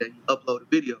second that you upload a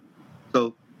video.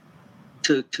 So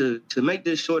to make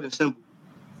this short and simple,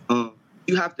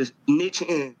 you have to niche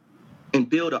in and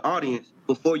build an audience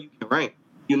before you can rank.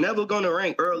 You're never going to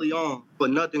rank early on for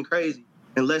nothing crazy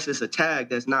unless it's a tag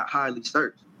that's not highly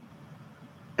searched.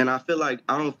 And I feel like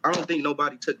I don't think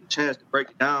nobody took the chance to break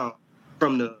it down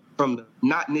from the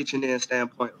not niching in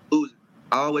standpoint of losing.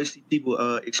 I always see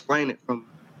people explain it from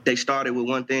they started with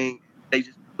one thing, they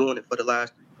just been doing it for the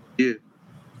last 3 years.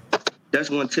 That's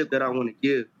one tip that I want to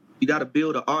give. You got to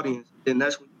build an audience, and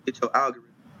that's when you get your algorithm.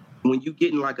 When you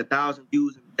getting like 1,000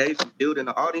 views in a day from building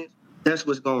an audience, that's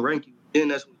what's gonna rank you. Then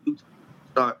that's when you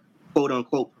start quote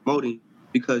unquote promoting you,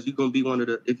 because you're gonna be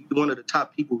if you're one of the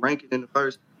top people ranking in the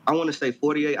first, I want to say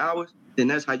 48 hours, then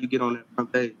that's how you get on that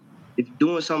front page. If you're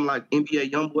doing something like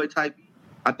NBA YoungBoy type,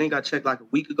 I think I checked like a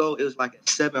week ago, it was like at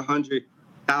 700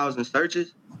 1,000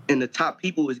 searches, and the top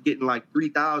people is getting like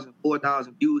 3,000,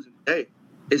 4,000 views in a day.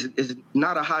 It's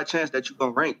not a high chance that you're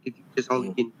going to rank if you're just only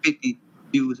getting 50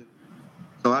 views.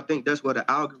 So I think that's where the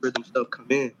algorithm stuff come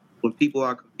in. When people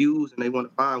are confused and they want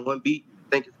to find one beat,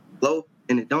 think it's low,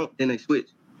 and it don't, then they switch.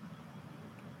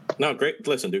 No, great.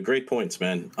 Listen, dude, great points,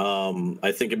 man.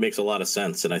 I think it makes a lot of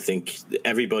sense, and I think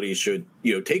everybody should,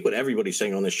 take what everybody's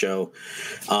saying on this show.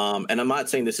 And I'm not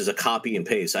saying this is a copy and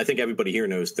paste. I think everybody here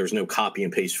knows there's no copy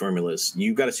and paste formulas.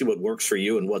 You got to see what works for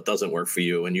you and what doesn't work for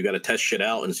you, and you got to test shit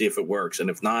out and see if it works. And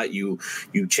if not, you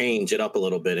change it up a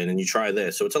little bit, and then you try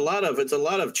this. So it's a lot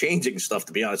of changing stuff,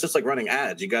 to be honest. It's just like running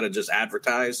ads. You got to just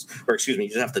advertise, you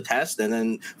just have to test and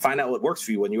then find out what works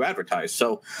for you when you advertise.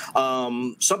 So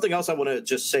something else I want to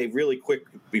just say really quick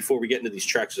before we get into these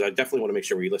tracks is I definitely want to make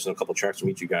sure we listen to a couple tracks from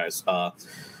each of you guys.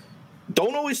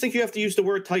 Don't always think you have to use the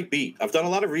word type beat. I've done a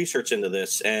lot of research into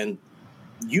this, and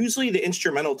usually the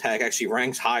instrumental tag actually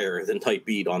ranks higher than type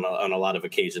beat on a lot of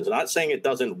occasions. I'm not saying it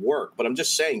doesn't work, but I'm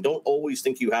just saying don't always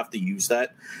think you have to use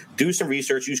that. Do some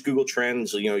research, use Google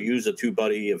Trends, use a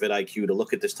TubeBuddy, a vidIQ to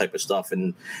look at this type of stuff.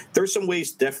 And there's some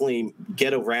ways to definitely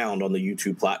get around on the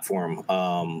YouTube platform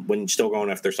when you're still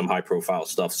going after some high profile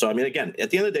stuff. So, I mean, again,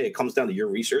 at the end of the day, it comes down to your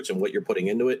research and what you're putting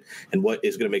into it and what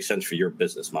is going to make sense for your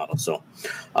business model. So,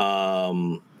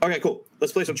 okay, cool.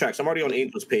 Let's play some tracks. I'm already on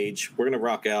Angel's page. We're going to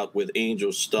rock out with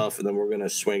Angel's stuff, and then we're going to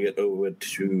swing it over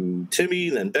to Timmy,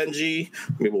 then Benji.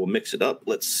 Maybe we'll mix it up.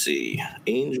 Let's see.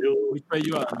 Angel. Which way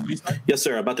you are? Yes,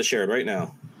 sir. I'm about to share it right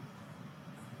now.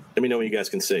 Let me know when you guys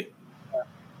can see.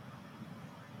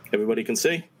 Everybody can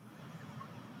see?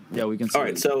 Yeah, we can see. All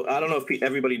right, so I don't know if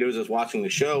everybody knows is watching the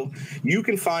show. You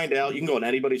can find out. You can go on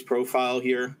anybody's profile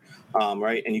here.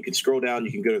 Right, and you can scroll down,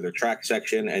 you can go to their track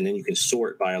section, and then you can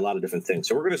sort by a lot of different things.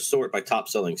 So we're going to sort by top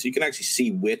selling, so you can actually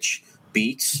see which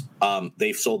beats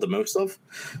they've sold the most of.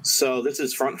 So this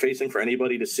is front facing for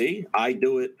anybody to see. I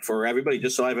do it for everybody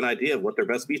just so I have an idea of what their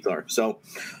best beats are. So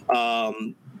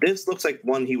this looks like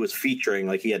one he was featuring,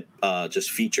 like he had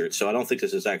just featured. So I don't think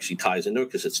this is actually ties into it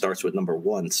because it starts with number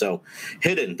 1. So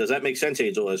Hidden, does that make sense,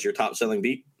 Angel, as your top selling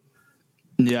beat?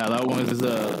 Yeah, that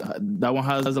one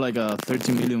has like a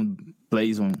 13 million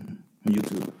plays on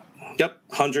YouTube. Yep,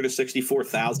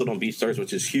 164,000 on BeatStars,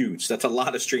 which is huge. That's a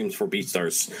lot of streams for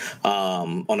BeatStars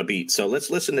on a beat. So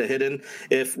let's listen to Hidden.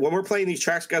 When we're playing these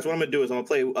tracks, guys, what I'm going to do is I'm going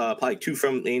to play probably 2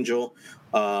 from Angel,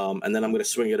 and then I'm going to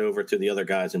swing it over to the other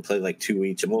guys and play like 2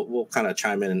 each, and we'll kind of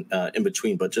chime in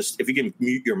between. But just if you can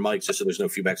mute your mics just so there's no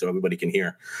feedback so everybody can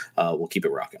hear, we'll keep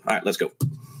it rocking. All right, let's go.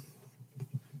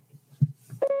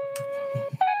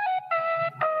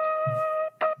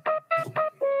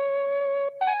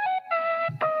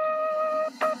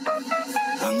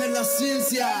 Dame la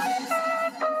ciencia.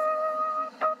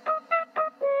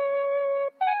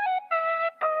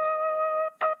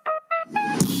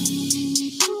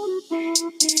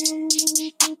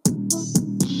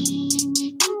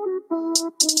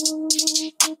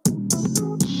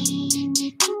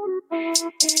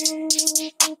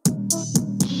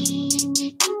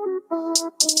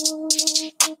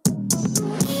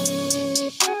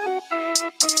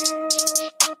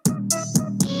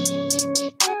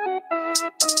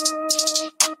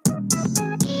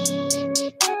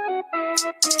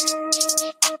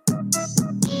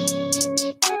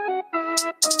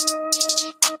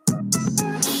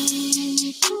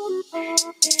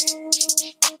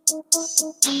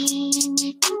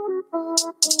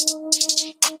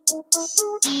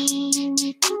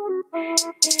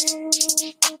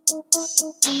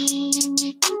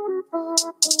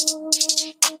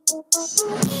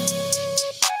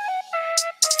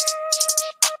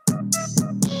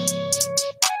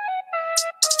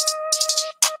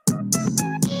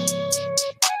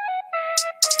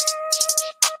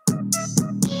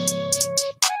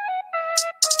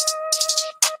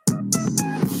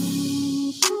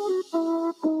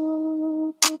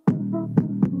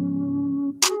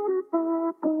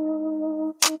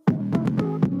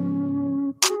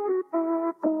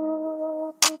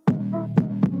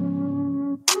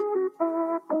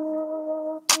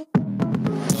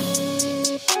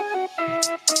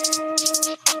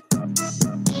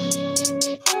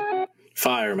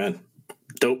 Fire, man.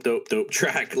 Dope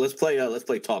track. Let's play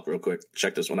Talk real quick.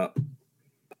 Check this one out.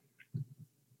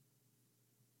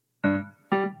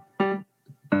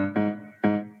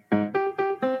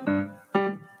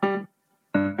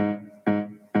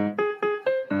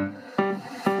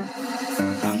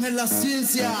 Dame la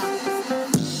ciencia.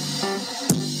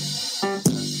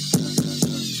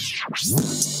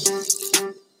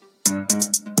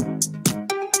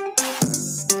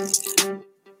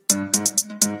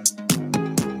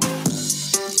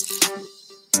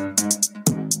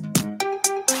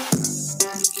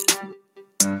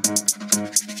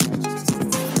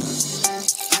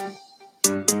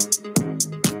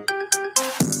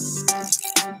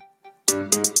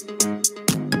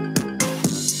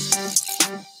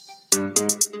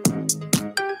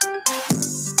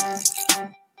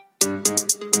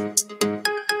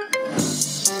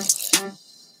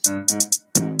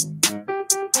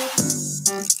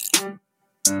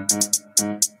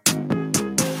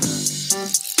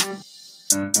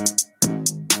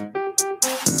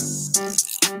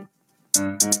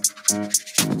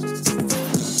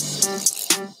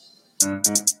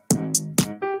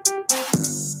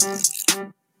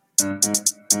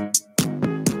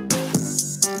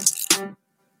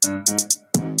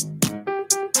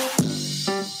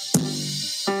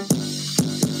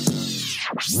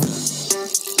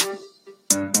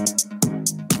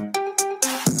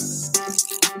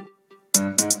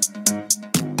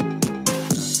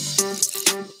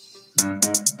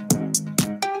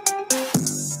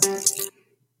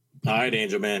 All right,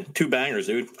 Angel, man. 2 bangers,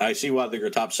 dude. I see why they're your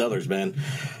top sellers, man.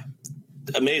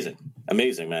 Amazing,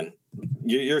 man.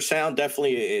 Your sound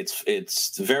definitely,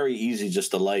 it's very easy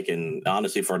just to like, and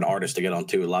honestly, for an artist to get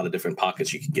onto a lot of different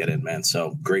pockets you can get in, man.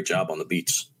 So great job on the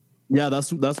beats. Yeah,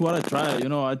 that's what I try.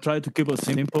 I try to keep it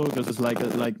simple because it's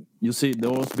like you see,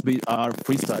 those beats are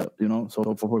freestyle.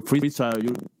 So for freestyle,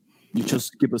 you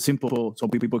just keep it simple so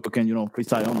people can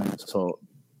freestyle on it. So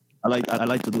I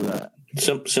like to do that.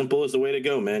 Simple is the way to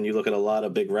go, man. You look at a lot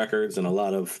of big records and a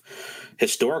lot of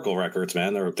historical records,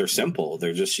 man. They're simple.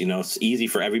 They're just, it's easy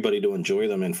for everybody to enjoy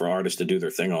them and for artists to do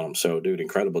their thing on them. So, dude,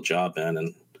 incredible job, man.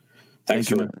 And thanks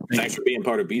for being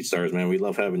part of BeatStars, man. We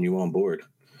love having you on board.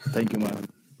 Thank you, man.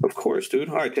 Of course, dude.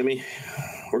 All right, Timmy.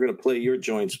 We're gonna play your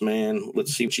joints, man.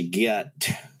 Let's see what you got.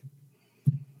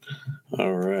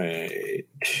 All right.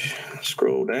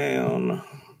 Scroll down.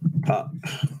 Pop.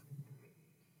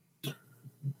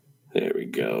 There we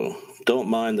go. Don't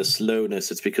mind the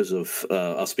slowness. It's because of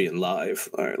us being live.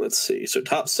 All right, let's see. So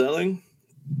top selling.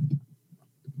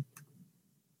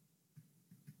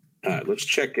 All right, let's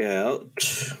check out.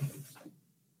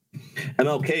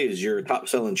 MLK is your top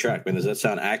selling track, man. Does that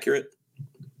sound accurate?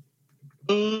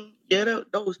 Yeah,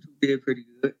 those 2 did pretty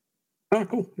good. Oh,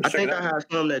 cool. I think I had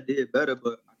some that did better,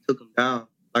 but I took them down.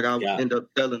 Like I would end up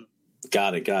selling them.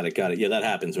 Got it. Yeah, that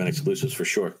happens, man. Exclusives for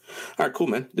sure. All right, cool,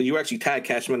 man. You actually tagged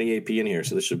Cash Money AP in here,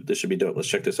 so this should be dope. Let's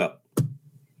check this out.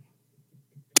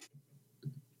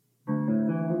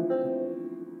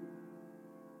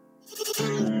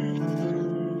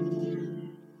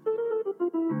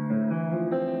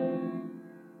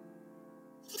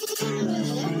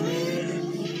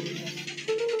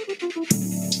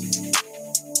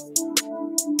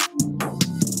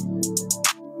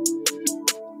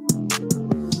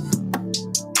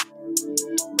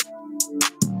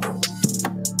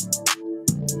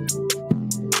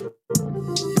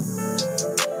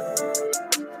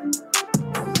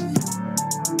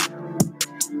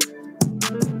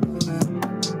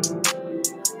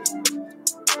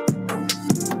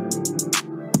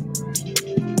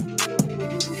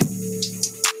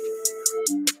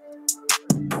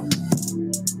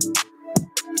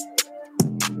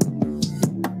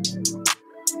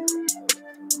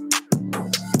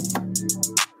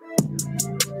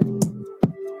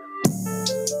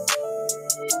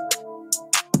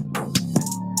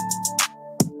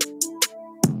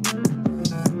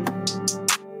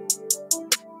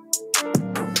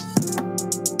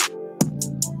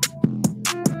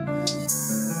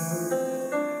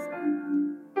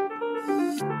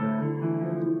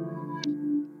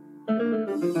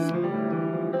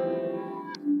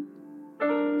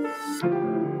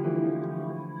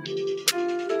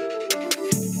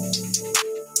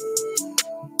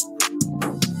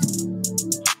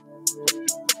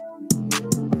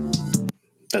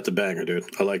 That's a banger, dude.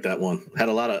 I like that one. Had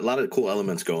a lot of cool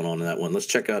elements going on in that one. Let's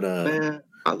check out. Man,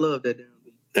 I love that damn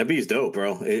beat. That beat's dope,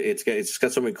 bro. It's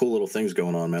got so many cool little things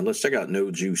going on, man. Let's check out No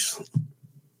Juice.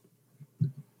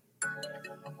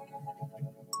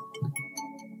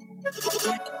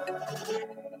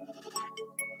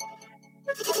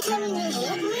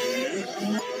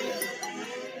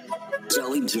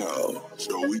 Joey Joe.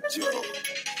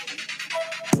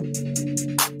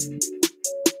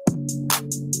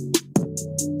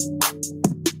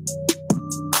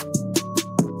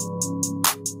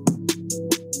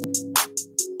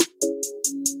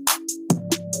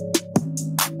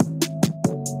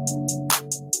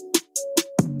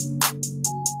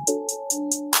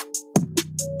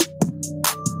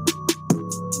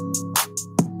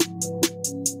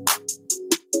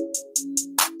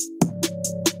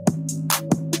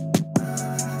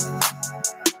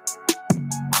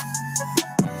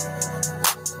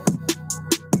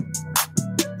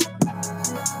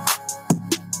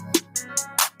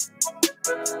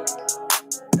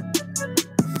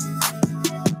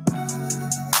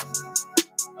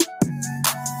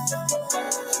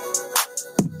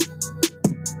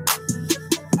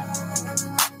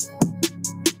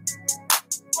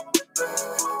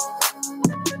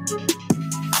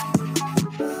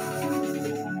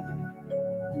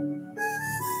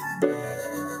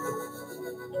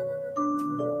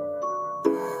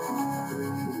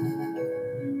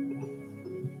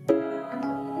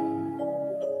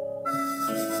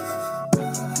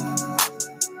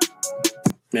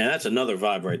 Man, that's another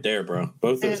vibe right there, bro.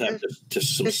 Both of us have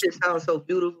just some. This shit sounds so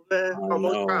beautiful,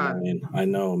 man. I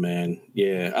know, man.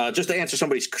 Yeah. Just to answer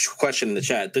somebody's question in the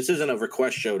chat, this isn't a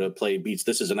request show to play beats.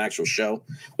 This is an actual show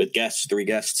with guests, 3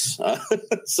 guests.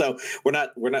 So we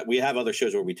have other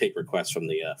shows where we take requests from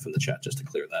the chat, just to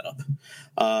clear that up.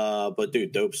 But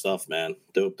dude, dope stuff, man.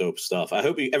 Dope stuff. I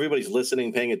hope everybody's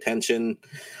listening, paying attention,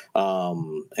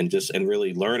 and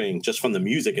really learning just from the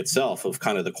music itself of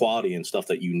kind of the quality and stuff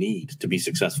that you need to be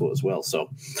successful as well. So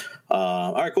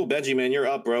all right, cool. Benji, man, you're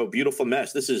up, bro. Beautiful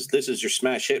Mess. This is your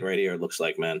smash hit right here, it looks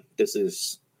like, man. This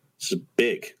is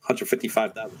big.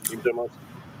 155,000 streams almost.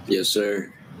 Yes,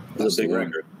 sir. That's a big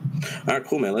record. All right,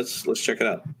 cool, man. Let's check it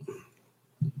out.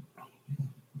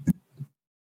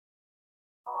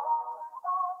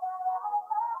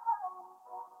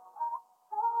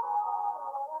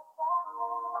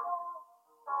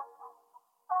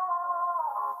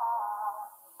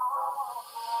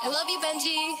 I love you,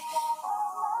 Benji.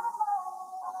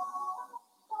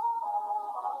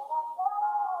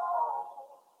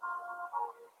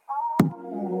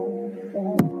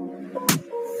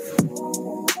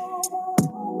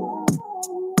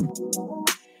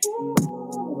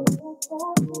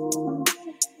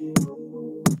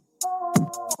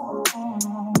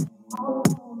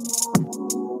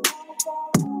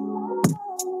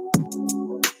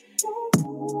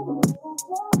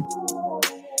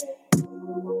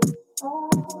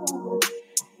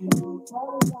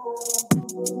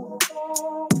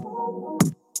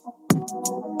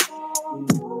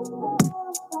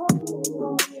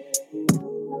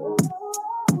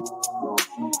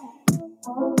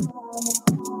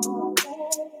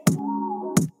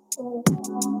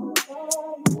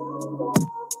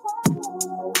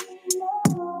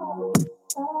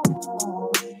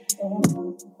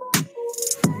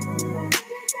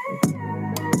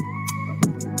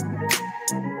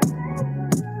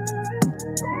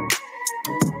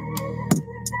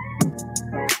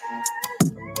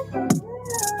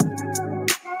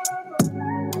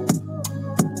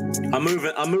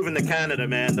 I'm moving to Canada,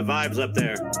 man. The vibe's up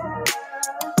there.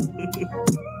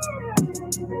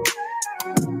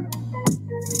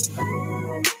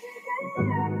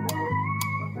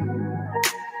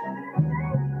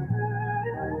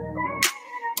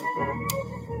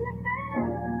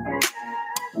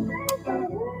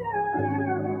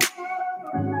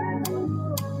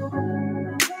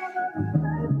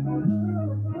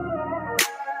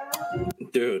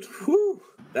 Dude, whew,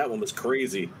 that one was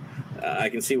crazy. I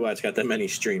can see why it's got that many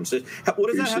streams. What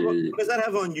does that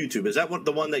have on YouTube? Is that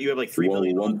the one that you have like 3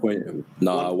 million?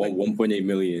 1.8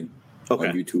 million on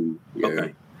YouTube. Yeah.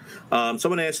 Okay.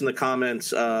 Someone asked in the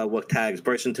comments what tags: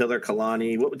 Bryson Tiller,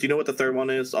 Kalani. Do you know what the third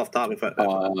one is off top?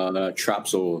 Trap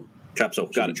Soul. Trap Soul.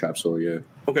 Got it. Trap Soul. Yeah.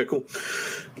 Okay, cool.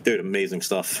 Dude, amazing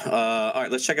stuff. All right,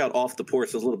 let's check out Off the Porch.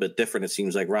 It's a little bit different. It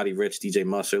seems like Roddy Ricch, DJ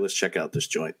Mustard. Let's check out this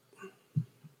joint.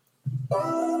 I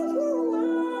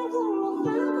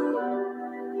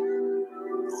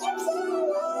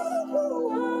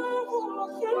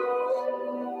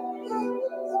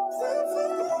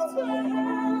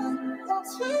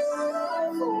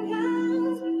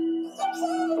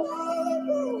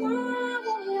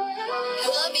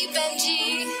love you,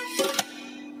 Benji.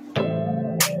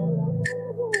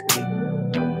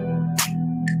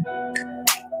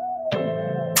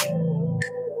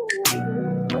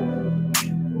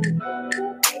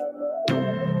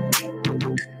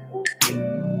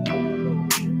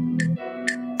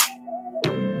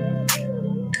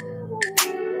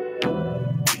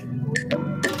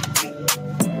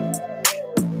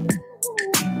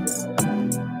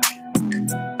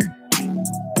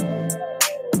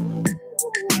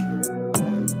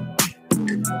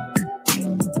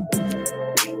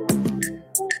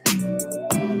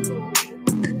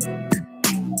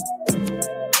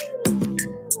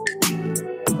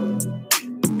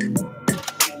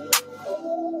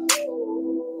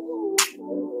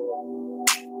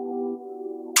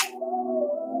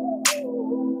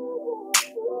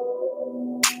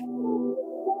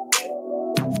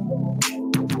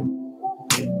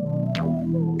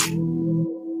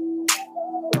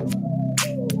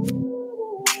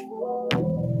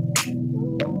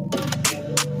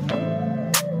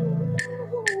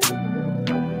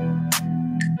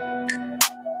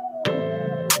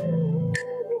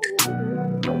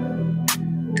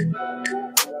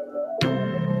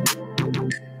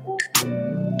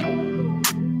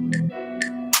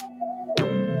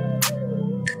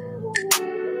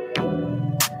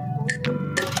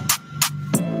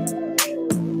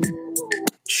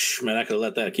 Man, I could have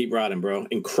let that keep riding, bro.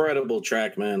 Incredible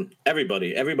track, man.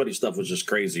 Everybody's stuff was just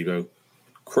crazy, bro.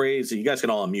 Crazy. You guys can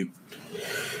all unmute.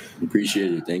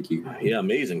 Appreciate it. Thank you. Yeah,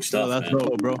 amazing stuff. That's man.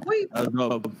 dope, bro. That's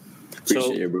dope.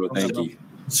 Appreciate it, bro. Thank you.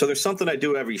 So there's something I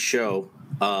do every show.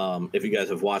 If you guys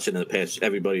have watched it in the past,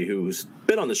 everybody who's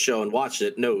been on the show and watched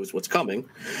it knows what's coming.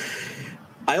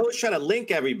 I always try to link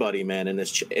everybody, man, in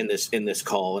this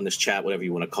call, in this chat, whatever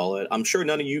you want to call it. I'm sure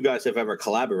none of you guys have ever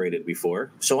collaborated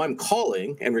before, so I'm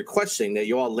calling and requesting that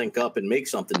you all link up and make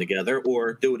something together,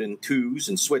 or do it in twos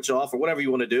and switch off, or whatever you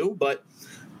want to do. But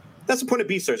that's the point of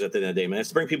BeatStars at the end of the day, man. It's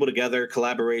to bring people together,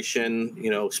 collaboration,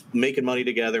 making money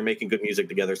together, making good music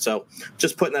together. So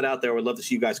just putting that out there. I would love to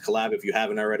see you guys collab if you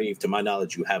haven't already. To my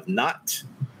knowledge, you have not.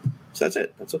 So that's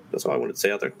it. That's all I wanted to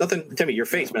say out there. Nothing. Timmy, your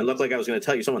face, man, looked like I was going to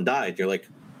tell you someone died. You're like,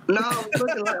 no, I'm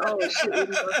looking like, oh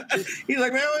shit. He's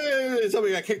like, man,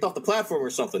 somebody got kicked off the platform or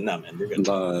something. No, man, you're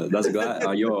good. That's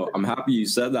glad. Yo, I'm happy you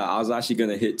said that. I was actually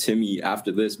going to hit Timmy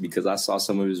after this because I saw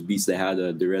some of his beats that had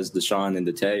the Derez Deshawn and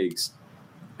the tags.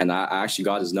 And I actually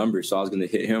got his number, so I was going to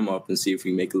hit him up and see if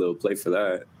we make a little play for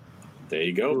that. There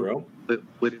you go, bro.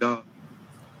 With it on.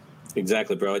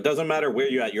 Exactly, bro. It doesn't matter where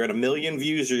you're at. You're at 1 million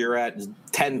views or you're at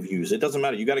 10 views. It doesn't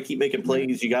matter. You got to keep making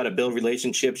plays. You got to build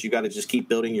relationships. You got to just keep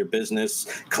building your business,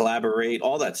 collaborate,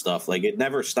 all that stuff. Like, it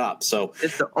never stops. So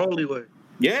it's the only way.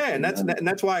 Yeah, and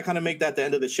that's why I kind of make that the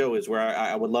end of the show, is where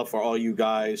I would love for all you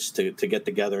guys to get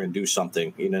together and do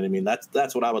something. You know what I mean?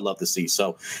 That's what I would love to see.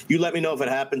 So you let me know if it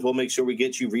happens. We'll make sure we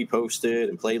get you reposted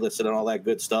and playlisted and all that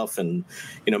good stuff, and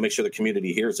make sure the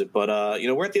community hears it. But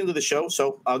we're at the end of the show,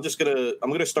 so I'm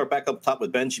gonna start back up top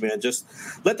with Benji, man. Just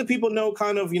let the people know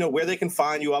kind of where they can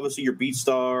find you. Obviously, your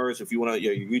BeatStars. If you want to,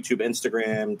 your YouTube,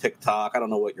 Instagram, TikTok. I don't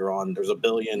know what you're on. There's a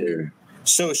billion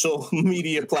social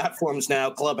media platforms now,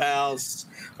 Clubhouse.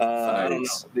 I don't know.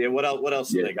 Yeah, what else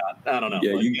do they got? I don't know.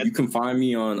 Yeah, you can find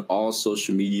me on all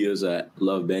social medias at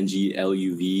Love Benji,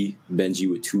 LUV, Benji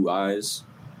with 2 eyes.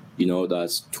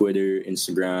 That's Twitter,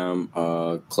 Instagram,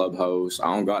 Clubhouse.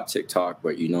 I don't got TikTok,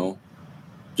 but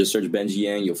just search Benji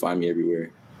Yang, you'll find me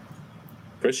everywhere.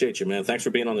 Appreciate you, man. Thanks for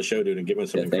being on the show, dude, and giving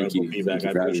some incredible feedback.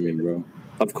 Thank you for having me, bro.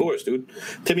 Of course, dude.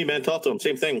 Timmy, man, talk to him.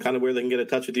 Same thing, kind of where they can get in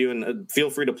touch with you, and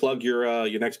feel free to plug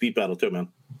your next beat battle too, man.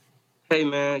 Hey,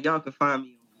 man, y'all can find me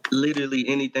on literally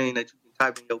anything that you can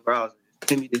type in your browser.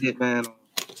 Timmy the Hitman on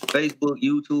Facebook,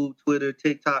 YouTube, Twitter,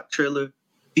 TikTok, Triller,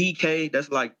 DK.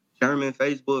 That's like German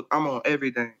Facebook. I'm on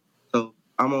everything. So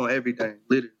I'm on everything,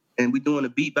 literally. And we doing the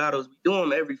beat battles. We do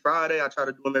them every Friday. I try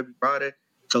to do them every Friday.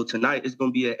 So tonight it's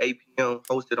gonna be at 8 p.m.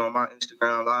 posted on my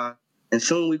Instagram Live, and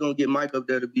soon we're gonna get Mike up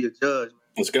there to be a judge. Man.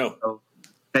 Let's go. So,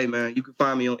 hey man, you can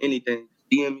find me on anything.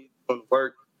 DM me if you want to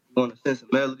work, you want to send some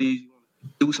melodies, you want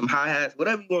to do some hi-hats,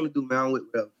 whatever you want to do, man. I'm with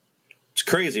whatever. It's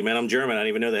crazy, man. I'm German. I didn't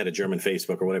even know they had a German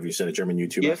Facebook or whatever you said, a German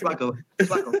YouTube. Yeah, it's like a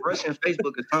Russian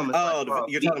Facebook or something.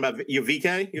 You're talking about your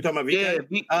VK? You're talking about VK?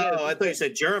 Yeah. I thought you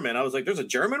said German. I was like, there's a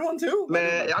German one too?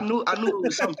 Man, I knew it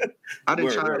was something. I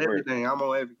didn't try everything. I'm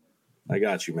on everything. I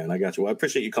got you, man. I got you. Well, I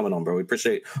appreciate you coming on, bro. We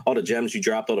appreciate all the gems you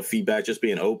dropped, all the feedback, just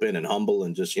being open and humble,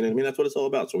 and just, what I mean? That's what it's all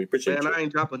about. So we appreciate it. Man, I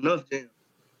ain't dropped enough gems.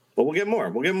 But we'll get more.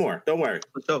 Don't worry.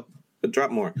 For sure. We'll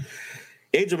drop more.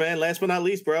 Angel, man, last but not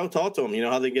least, bro, talk to them.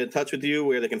 How they get in touch with you,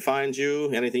 where they can find you,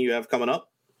 anything you have coming up?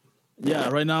 Yeah,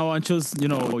 right now I choose,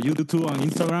 YouTube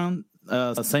and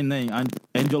Instagram, same name,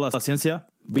 Angel La Ciencia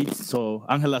Beats, so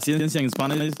Angel La Ciencia in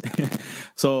Spanish.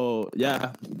 So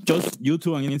yeah, just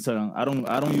YouTube and Instagram.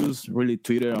 I don't use really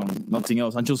Twitter or nothing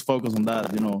else. I just focus on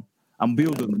that. I'm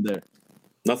building there.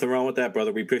 Nothing wrong with that,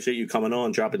 brother. We appreciate you coming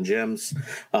on, dropping gems.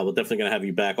 We're definitely going to have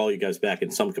you back, all you guys back in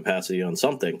some capacity on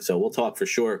something. So we'll talk for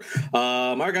sure.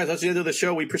 All right, guys, that's the end of the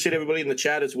show. We appreciate everybody in the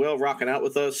chat as well, rocking out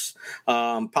with us.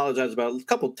 Apologize about a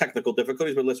couple technical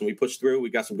difficulties, but listen, we pushed through. We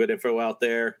got some good info out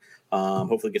there.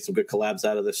 Hopefully get some good collabs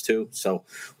out of this too. So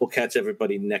we'll catch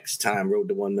everybody next time. Road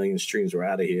to 1 million streams. We're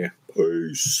out of here.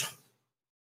 Peace.